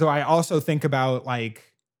 And so I also think about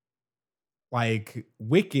like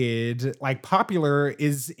Wicked, like Popular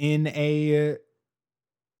is in a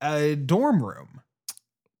dorm room.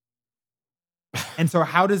 And so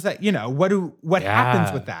how does that, what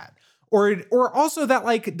happens with that? Or also that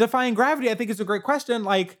like Defying Gravity, I think is a great question.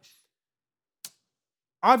 Like,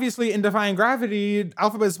 obviously in Defying Gravity,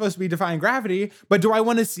 Alphabet is supposed to be defying gravity, but do I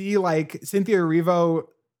want to see like Cynthia Erivo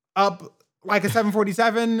up like a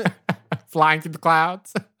 747 flying through the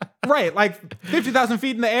clouds? Right, like 50,000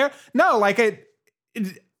 feet in the air? No, like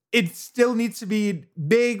it still needs to be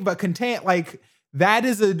big but contained. Like that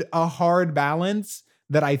is a hard balance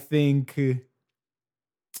that I think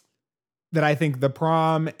The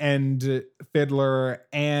Prom and Fiddler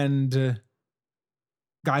and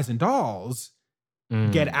Guys and Dolls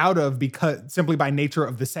get out of because simply by nature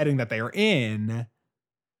of the setting that they are in.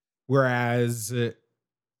 Whereas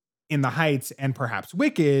in The Heights and perhaps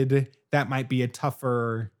Wicked, that might be a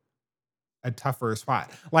tougher spot.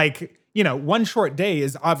 Like, One Short Day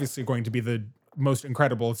is obviously going to be the most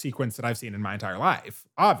incredible sequence that I've seen in my entire life,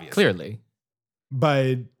 obviously. Clearly.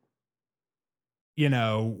 But,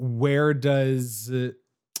 where does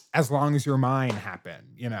As Long as You're Mine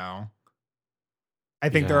happen, I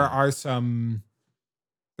think there's some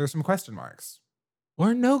question marks.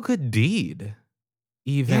 Or No Good Deed.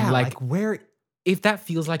 Even like where, if that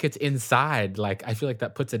feels like it's inside, like I feel like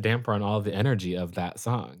that puts a damper on all the energy of that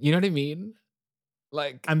song. You know what I mean?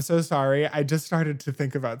 Like, I'm so sorry. I just started to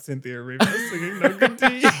think about Cynthia Erivo singing No Good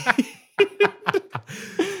Deed.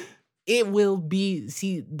 It will be,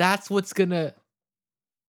 that's what's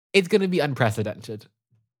it's gonna be unprecedented.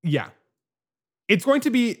 Yeah. It's going to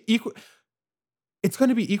be equally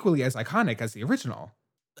as iconic as the original.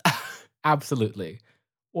 Absolutely.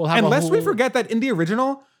 We'll have Unless we forget that in the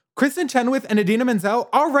original, Kristen Chenoweth and Idina Menzel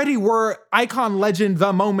already were icon legend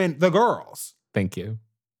the moment the girls. Thank you.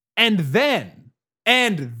 And then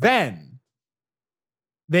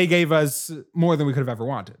they gave us more than we could have ever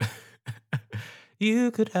wanted.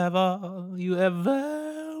 You could have all you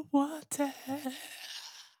ever wanted.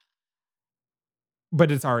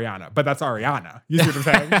 But it's Ariana. But that's Ariana. You see what I'm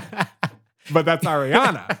saying? But that's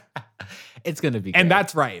Ariana. It's going to be great. And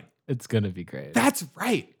that's right. It's going to be great. That's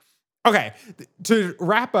right. Okay. To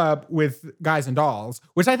wrap up with Guys and Dolls,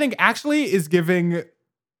 which I think actually is giving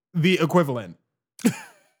the equivalent.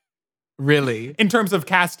 Really? In terms of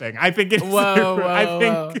casting. I think it's...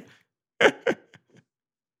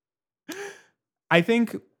 I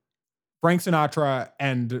think Frank Sinatra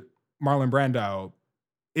and Marlon Brando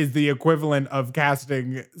is the equivalent of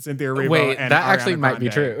casting Cynthia Erivo. Wait, and that Ariana actually might be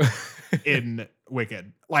true. In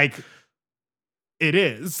Wicked. Like, it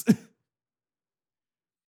is.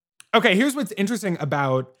 Okay, here's what's interesting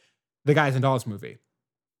about the Guys and Dolls movie.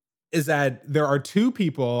 Is that there are two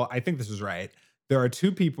people, I think this is right, there are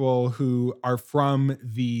two people who are from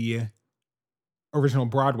the original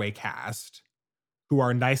Broadway cast who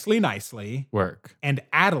are Nicely Work. and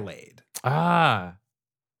Adelaide. Ah.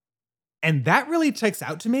 And that really checks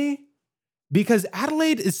out to me because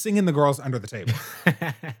Adelaide is singing the girls under the table.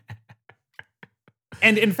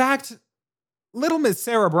 And in fact, Little Miss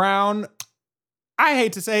Sarah Brown, I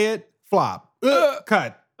hate to say it, flop.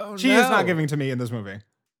 Cut. Oh, she is not giving to me in this movie.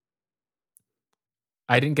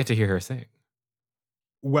 I didn't get to hear her sing.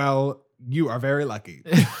 Well, you are very lucky.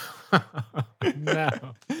 No.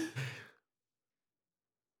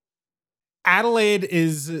 Adelaide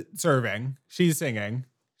is serving. She's singing.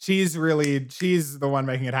 She's the one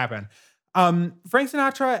making it happen. Frank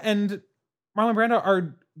Sinatra and Marlon Brando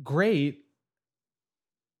are great.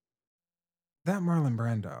 That Marlon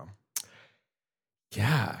Brando.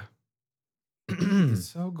 Yeah. Is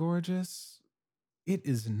so gorgeous. It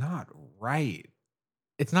is not right.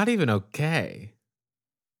 It's not even okay.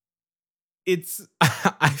 It's...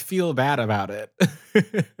 I feel bad about it.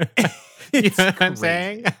 You know what I'm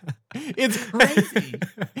saying? It's crazy.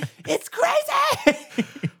 It's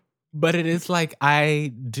crazy. But it is like,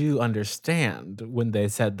 I do understand when they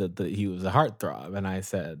said that he was a heartthrob, and I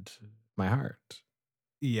said, my heart.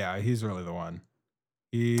 Yeah, he's really the one.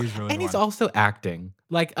 He's also acting.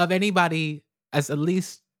 Like, of anybody, as at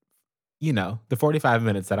least, the 45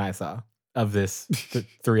 minutes that I saw of this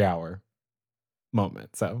 3-hour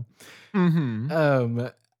moment. So,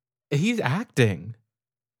 he's acting.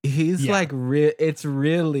 He's like, it's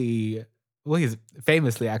really, well, he's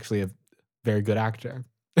famously actually a very good actor.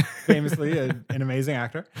 Famously an amazing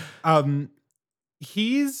actor.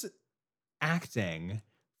 He's acting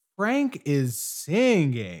Frank is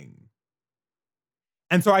singing.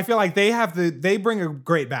 And so I feel like they bring a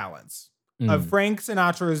great balance of Frank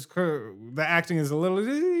Sinatra's, the acting is a little,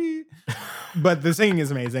 but the singing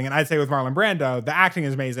is amazing. And I'd say with Marlon Brando, the acting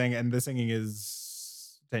is amazing and the singing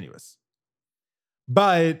is tenuous.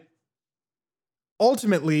 But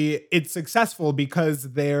ultimately, it's successful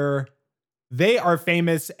because they are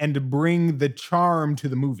famous and bring the charm to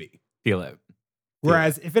the movie. Feel it.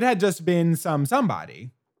 Whereas if it had just been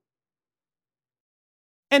somebody,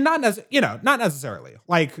 and not necessarily,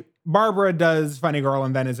 like Barbara does Funny Girl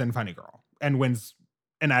and then is in Funny Girl and wins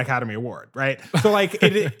an Academy Award, right? So like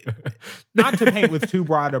it not to paint with too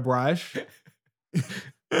broad a brush.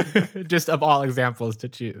 Just of all examples to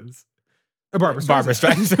choose. Barbara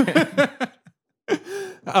Streisand.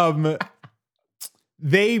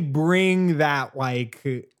 They bring that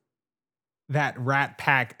like that Rat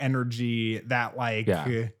Pack energy, that like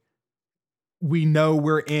we know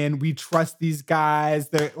we're in, we trust these guys.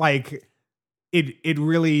 They're like it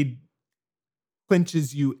really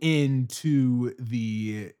clinches you into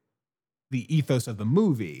the ethos of the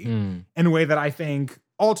movie in a way that I think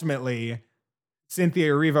ultimately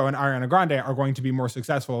Cynthia Erivo and Ariana Grande are going to be more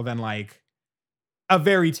successful than like a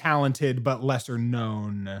very talented but lesser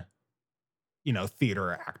known,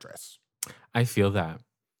 theater actress. I feel that.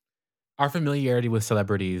 Our familiarity with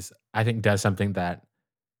celebrities, I think, does something that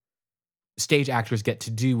stage actors get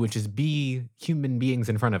to do, which is be human beings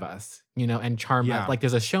in front of us, and charm up. Like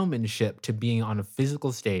there's a showmanship to being on a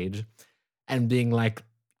physical stage and being like,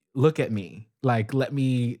 look at me. Like, let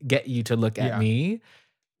me get you to look at me,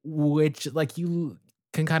 which like you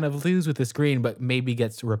can kind of lose with the screen, but maybe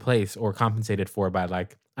gets replaced or compensated for by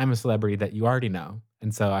like, I'm a celebrity that you already know.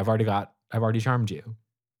 And so I've already charmed you.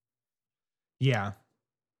 Yeah.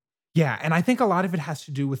 Yeah. And I think a lot of it has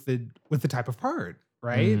to do with the type of part,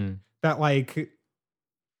 right? That like,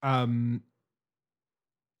 and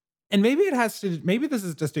maybe this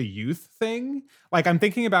is just a youth thing. Like I'm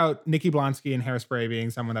thinking about Nikki Blonsky in Hairspray being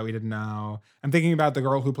someone that we didn't know. I'm thinking about the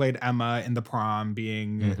girl who played Emma in The Prom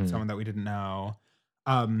being someone that we didn't know.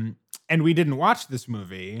 And we didn't watch this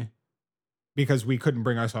movie because we couldn't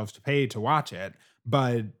bring ourselves to pay to watch it.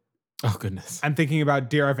 But oh goodness, I'm thinking about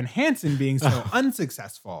Dear Evan Hansen being so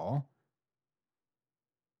unsuccessful.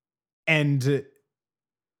 And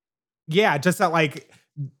yeah, just that like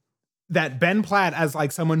that Ben Platt as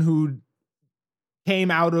like someone who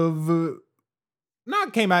was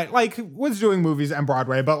doing movies and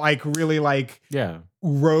Broadway, but like really like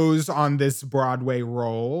rose on this Broadway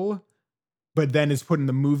role, but then is put in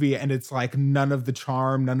the movie and it's like none of the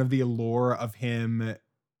charm, none of the allure of him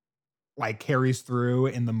like carries through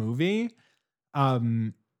in the movie.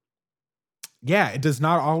 It does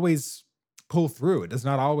not always pull through. It does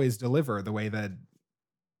not always deliver the way that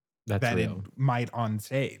it might on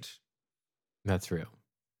stage. That's real.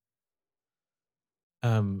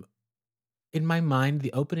 In my mind,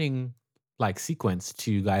 the opening like sequence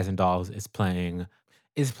to Guys and Dolls is playing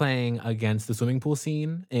against the swimming pool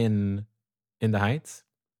scene in the Heights.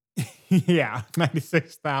 Yeah,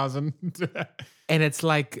 96,000. And it's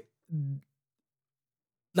like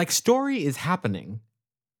story is happening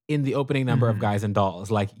in the opening number of Guys and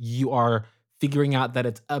Dolls. Like you are figuring out that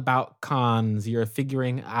it's about cons. You're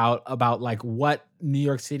figuring out about like what New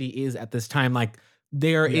York City is at this time. Like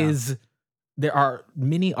there are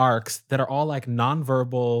mini arcs that are all like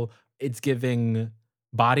nonverbal. It's giving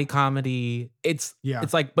body comedy. It's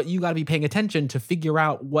like, but you got to be paying attention to figure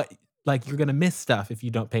out what, like you're going to miss stuff if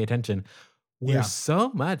you don't pay attention. Where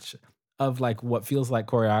so much of like what feels like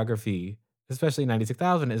choreography, especially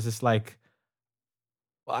 96,000, is just like,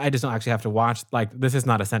 well, I just don't actually have to watch. Like this is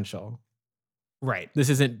not essential. Right. This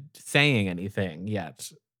isn't saying anything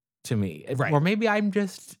yet to me. Right. Or maybe I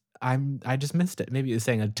just missed it. Maybe it was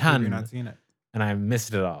saying a ton. Maybe you're not seeing it. And I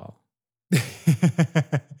missed it all.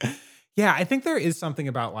 Yeah, I think there is something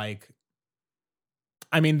about like,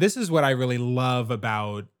 I mean, this is what I really love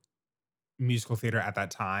about musical theater at that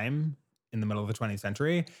time in the middle of the 20th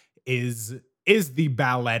century is the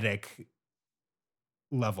balletic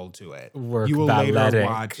level to it. You will later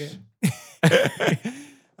watch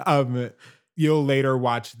you'll later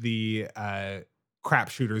watch the Crap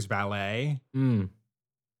Shooters Ballet. And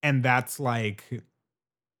that's like,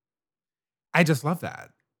 I just love that.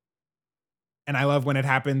 And I love when it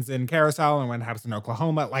happens in Carousel and when it happens in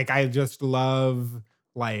Oklahoma. Like, I just love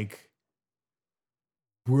like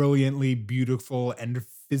brilliantly beautiful and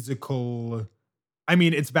physical. I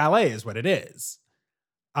mean, it's ballet is what it is.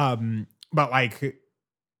 But like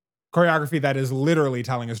choreography that is literally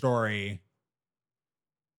telling a story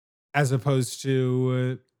as opposed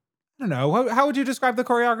to, I don't know, how would you describe the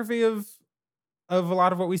choreography of a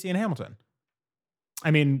lot of what we see in Hamilton.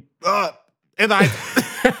 I mean, in the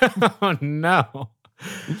Heights. Oh no.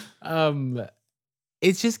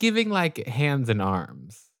 It's just giving like hands and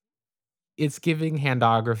arms. It's giving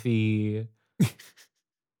handography.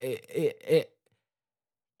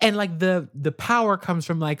 And like the power comes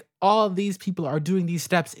from like all of these people are doing these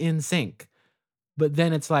steps in sync. But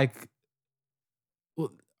then it's like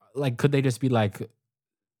could they just be like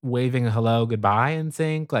waving a hello goodbye in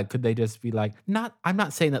sync? Like could they just be like I'm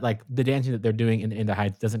not saying that like the dancing that they're doing in the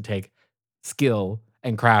Heights doesn't take skill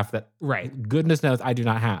and craft that Right. goodness knows I do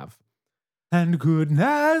not have. And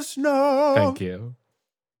goodness knows. Thank you.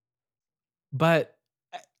 But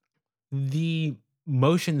the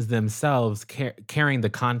motions themselves carrying the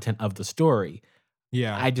content of the story,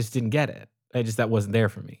 Yeah. I just didn't get it. That wasn't there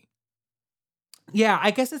for me. Yeah,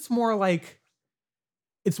 I guess it's more like,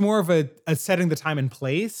 it's more of a setting the time and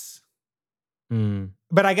place,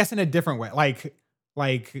 but I guess in a different way.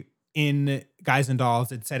 Like in Guys and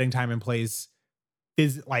Dolls, it's setting time and place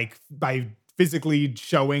is like by physically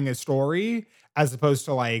showing a story as opposed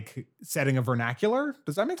to like setting a vernacular.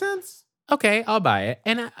 Does that make sense? Okay, I'll buy it.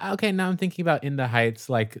 And okay, now I'm thinking about In the Heights,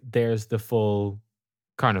 like there's the full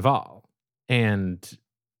carnival. And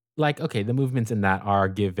like, okay, the movements in that are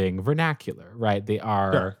giving vernacular, right? They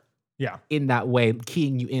are Sure. Yeah. in that way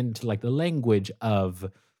keying you into like the language of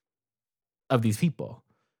these people.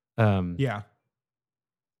 Yeah.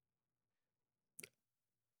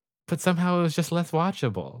 But somehow it was just less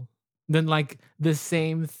watchable than like the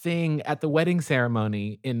same thing at the wedding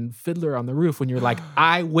ceremony in Fiddler on the Roof when you're like,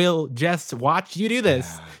 I will just watch you do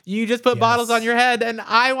this. Yeah. You just put bottles on Yes. your head and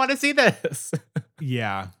I want to see this.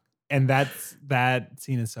 Yeah. And that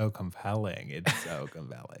scene is so compelling. It's so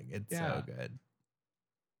compelling. It's Yeah. so good.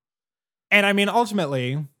 And I mean,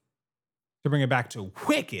 ultimately, to bring it back to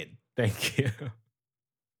Wicked, Thank you.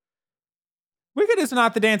 Wicked is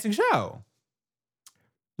not the dancing show.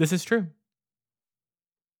 This is true.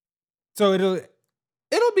 So it'll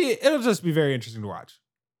just be very interesting to watch.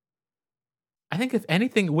 I think if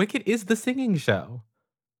anything, Wicked is the singing show.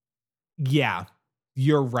 Yeah,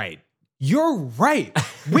 you're right. You're right.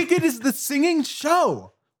 Wicked is the singing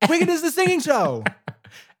show. Wicked is the singing show.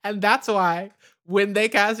 And that's why when they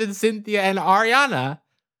casted Cynthia and Ariana,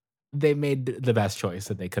 they made the best choice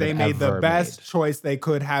that they could have They made the ever best made. choice they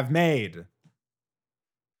could have made.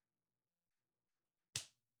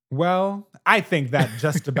 Well, I think that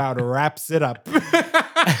just about wraps it up.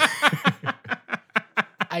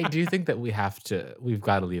 I do think that we've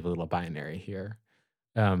got to leave a little binary here.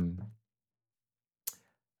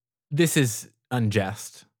 This is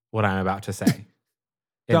unjust, what I'm about to say.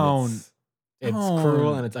 And Don't. It's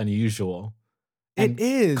cruel and it's unusual. It And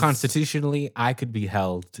is. Constitutionally, I could be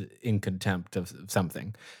held in contempt of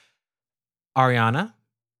something. Ariana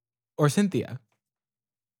or Cynthia?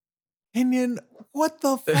 Kenyon, what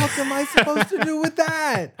the fuck am I supposed to do with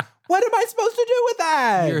that? What am I supposed to do with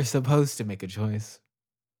that? You're supposed to make a choice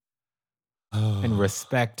and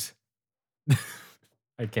respect.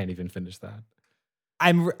 I can't even finish that.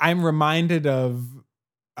 I'm reminded of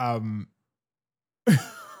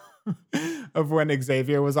of when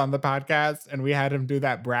Xavier was on the podcast and we had him do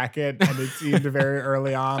that bracket and it seemed very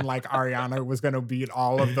early on like Ariana was going to beat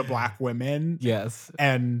all of the black women. Yes.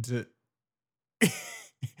 And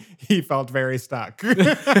he felt very stuck.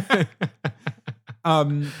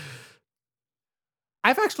 I've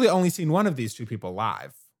actually only seen one of these two people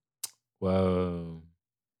live, Whoa.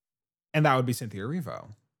 and that would be Cynthia Erivo.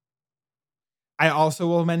 I also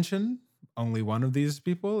will mention only one of these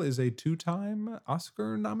people is a 2-time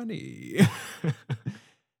Oscar nominee.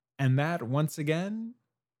 And that, once again,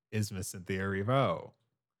 is Miss Cynthia Erivo.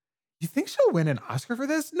 You think she'll win an Oscar for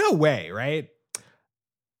this? No way, right?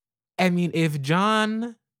 I mean, if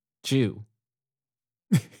John Chu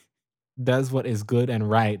does what is good and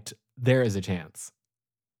right, there is a chance.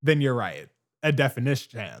 Then you're right. A definite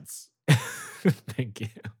chance. Thank you.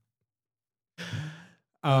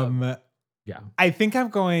 Yeah. I think I'm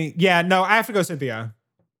going. Yeah, no, I have to go Cynthia.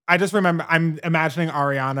 I just remember I'm imagining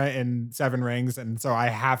Ariana in Seven Rings, and so I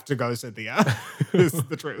have to go Cynthia. This is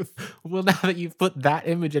the truth. Well, now that you've put that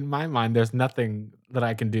image in my mind, there's nothing that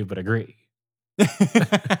I can do but agree.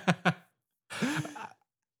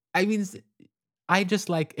 I mean, I just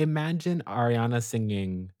like imagine Ariana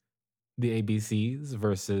singing the ABCs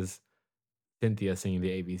versus Cynthia singing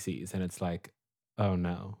the ABCs, and it's like, oh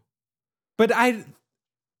no. But I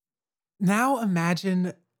now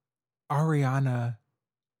imagine Ariana.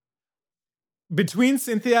 Between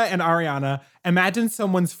Cynthia and Ariana, imagine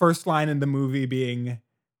someone's first line in the movie being,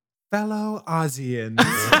 fellow Aussians.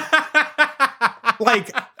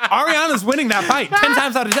 Like, Ariana's winning that fight 10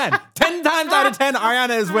 times out of 10. 10 times out of 10,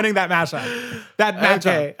 Ariana is winning that matchup. That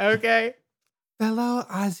matchup. Okay. Fellow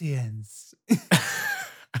Aussians,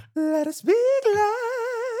 let us be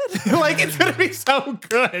glad. Like, it's going to be so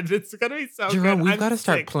good. It's going to be so Jerome, good. we've I'm got to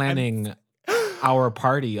start sick. planning our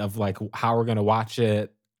party of like how we're going to watch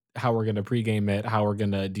it, how we're going to pregame it, how we're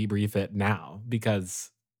going to debrief it now,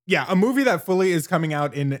 because Yeah, a movie that fully is coming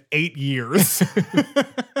out in 8 years.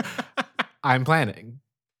 I'm planning,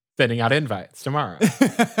 sending out invites tomorrow.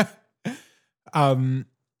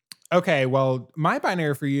 Okay, well, my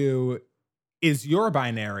binary for you is your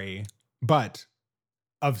binary, but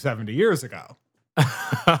of 70 years ago.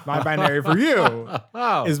 My binary for you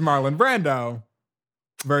is Marlon Brando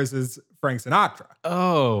versus Frank Sinatra.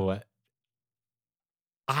 Oh,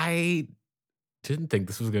 I didn't think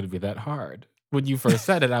this was going to be that hard. When you first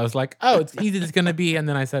said it, I was like, oh, it's easy it's going to be. And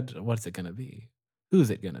then I said, what's it going to be? Who's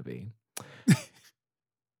it going to be?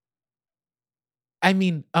 I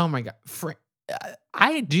mean, oh my God.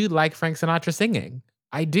 I do like Frank Sinatra singing.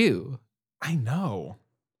 I do. I know.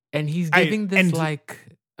 And he's giving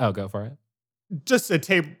oh, go for it. Just to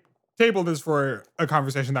table this for a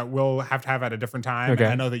conversation that we'll have to have at a different time. Okay.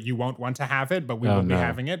 I know that you won't want to have it, but we will be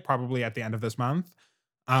having it probably at the end of this month.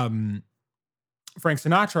 Frank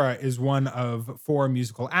Sinatra is one of 4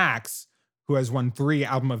 musical acts who has won 3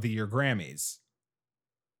 Album of the Year Grammys.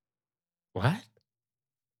 What?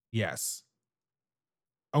 Yes.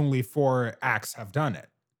 Only 4 acts have done it.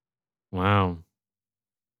 Wow.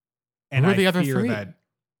 And Who are the other 3?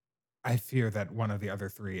 I fear that one of the other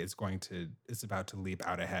 3 is about to leap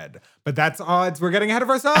out ahead. But that's all. We're getting ahead of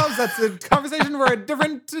ourselves. That's a conversation for a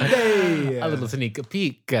different day. A little sneak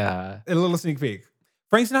peek. A little sneak peek.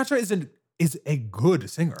 Frank Sinatra is a good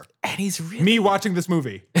singer. And he's really Me watching this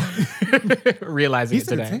movie. realizing He's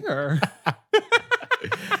it today. a good singer.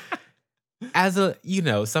 As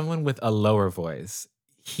someone with a lower voice,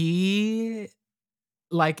 he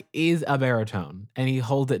is a baritone and he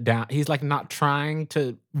holds it down. He's like not trying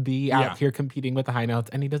to be out here competing with the high notes,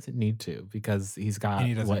 and he doesn't need to because he's got And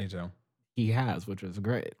he doesn't need to. he has, which is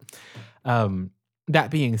great. That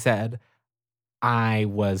being said, I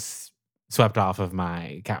was swept off of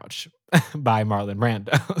my couch by Marlon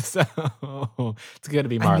Brando. So it's going to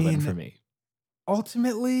be Marlon for me.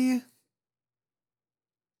 Ultimately,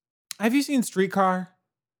 have you seen Streetcar?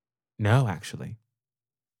 No, actually.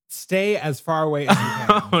 Stay as far away as you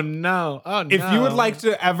can. Oh, no. Oh, no. If you would like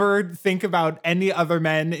to ever think about any other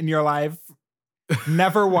men in your life,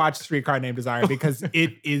 never watch Streetcar Named Desire because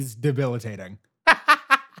it is debilitating.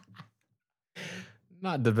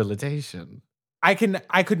 Not debilitation. I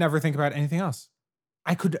could never think about anything else.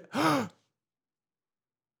 I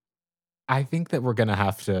think that we're going to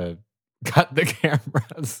have to cut the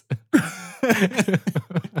cameras.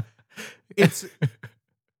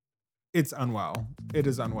 It's unwell. It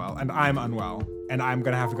is unwell. And I'm unwell. And I'm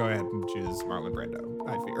going to have to go ahead and choose Marlon Brando,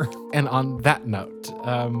 I fear. And on that note,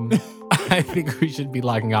 I think we should be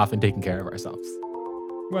logging off and taking care of ourselves.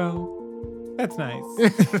 Well, that's nice.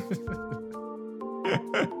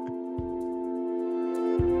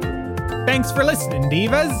 Thanks for listening,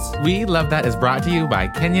 Divas. We Love That is brought to you by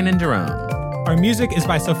Kenyon and Jerome. Our music is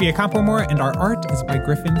by Sophia Campomore, and our art is by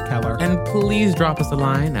Griffin Keller. And please drop us a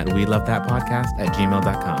line at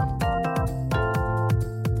welovethatpodcast@gmail.com.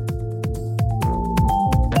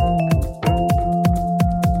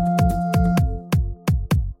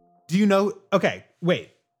 Do you know? Okay,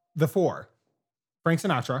 wait. The 4. Frank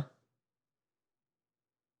Sinatra.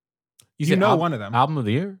 You know one of them. Album of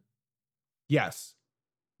the year? Yes.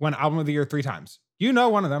 Won Album of the Year 3 times. You know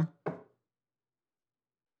one of them.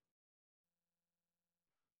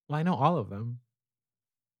 Well, I know all of them.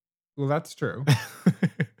 Well, that's true.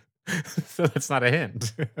 So that's not a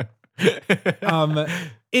hint.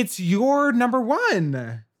 It's your number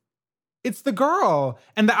 1. It's The Girl.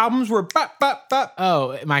 And the albums were bop, bop, bop.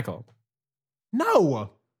 Oh, Michael.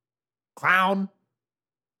 No. Clown.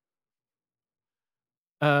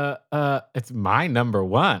 It's my number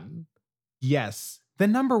 1. Yes. The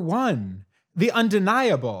number 1. The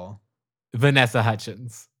undeniable. Vanessa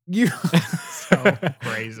Hudgens. You so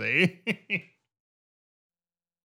crazy.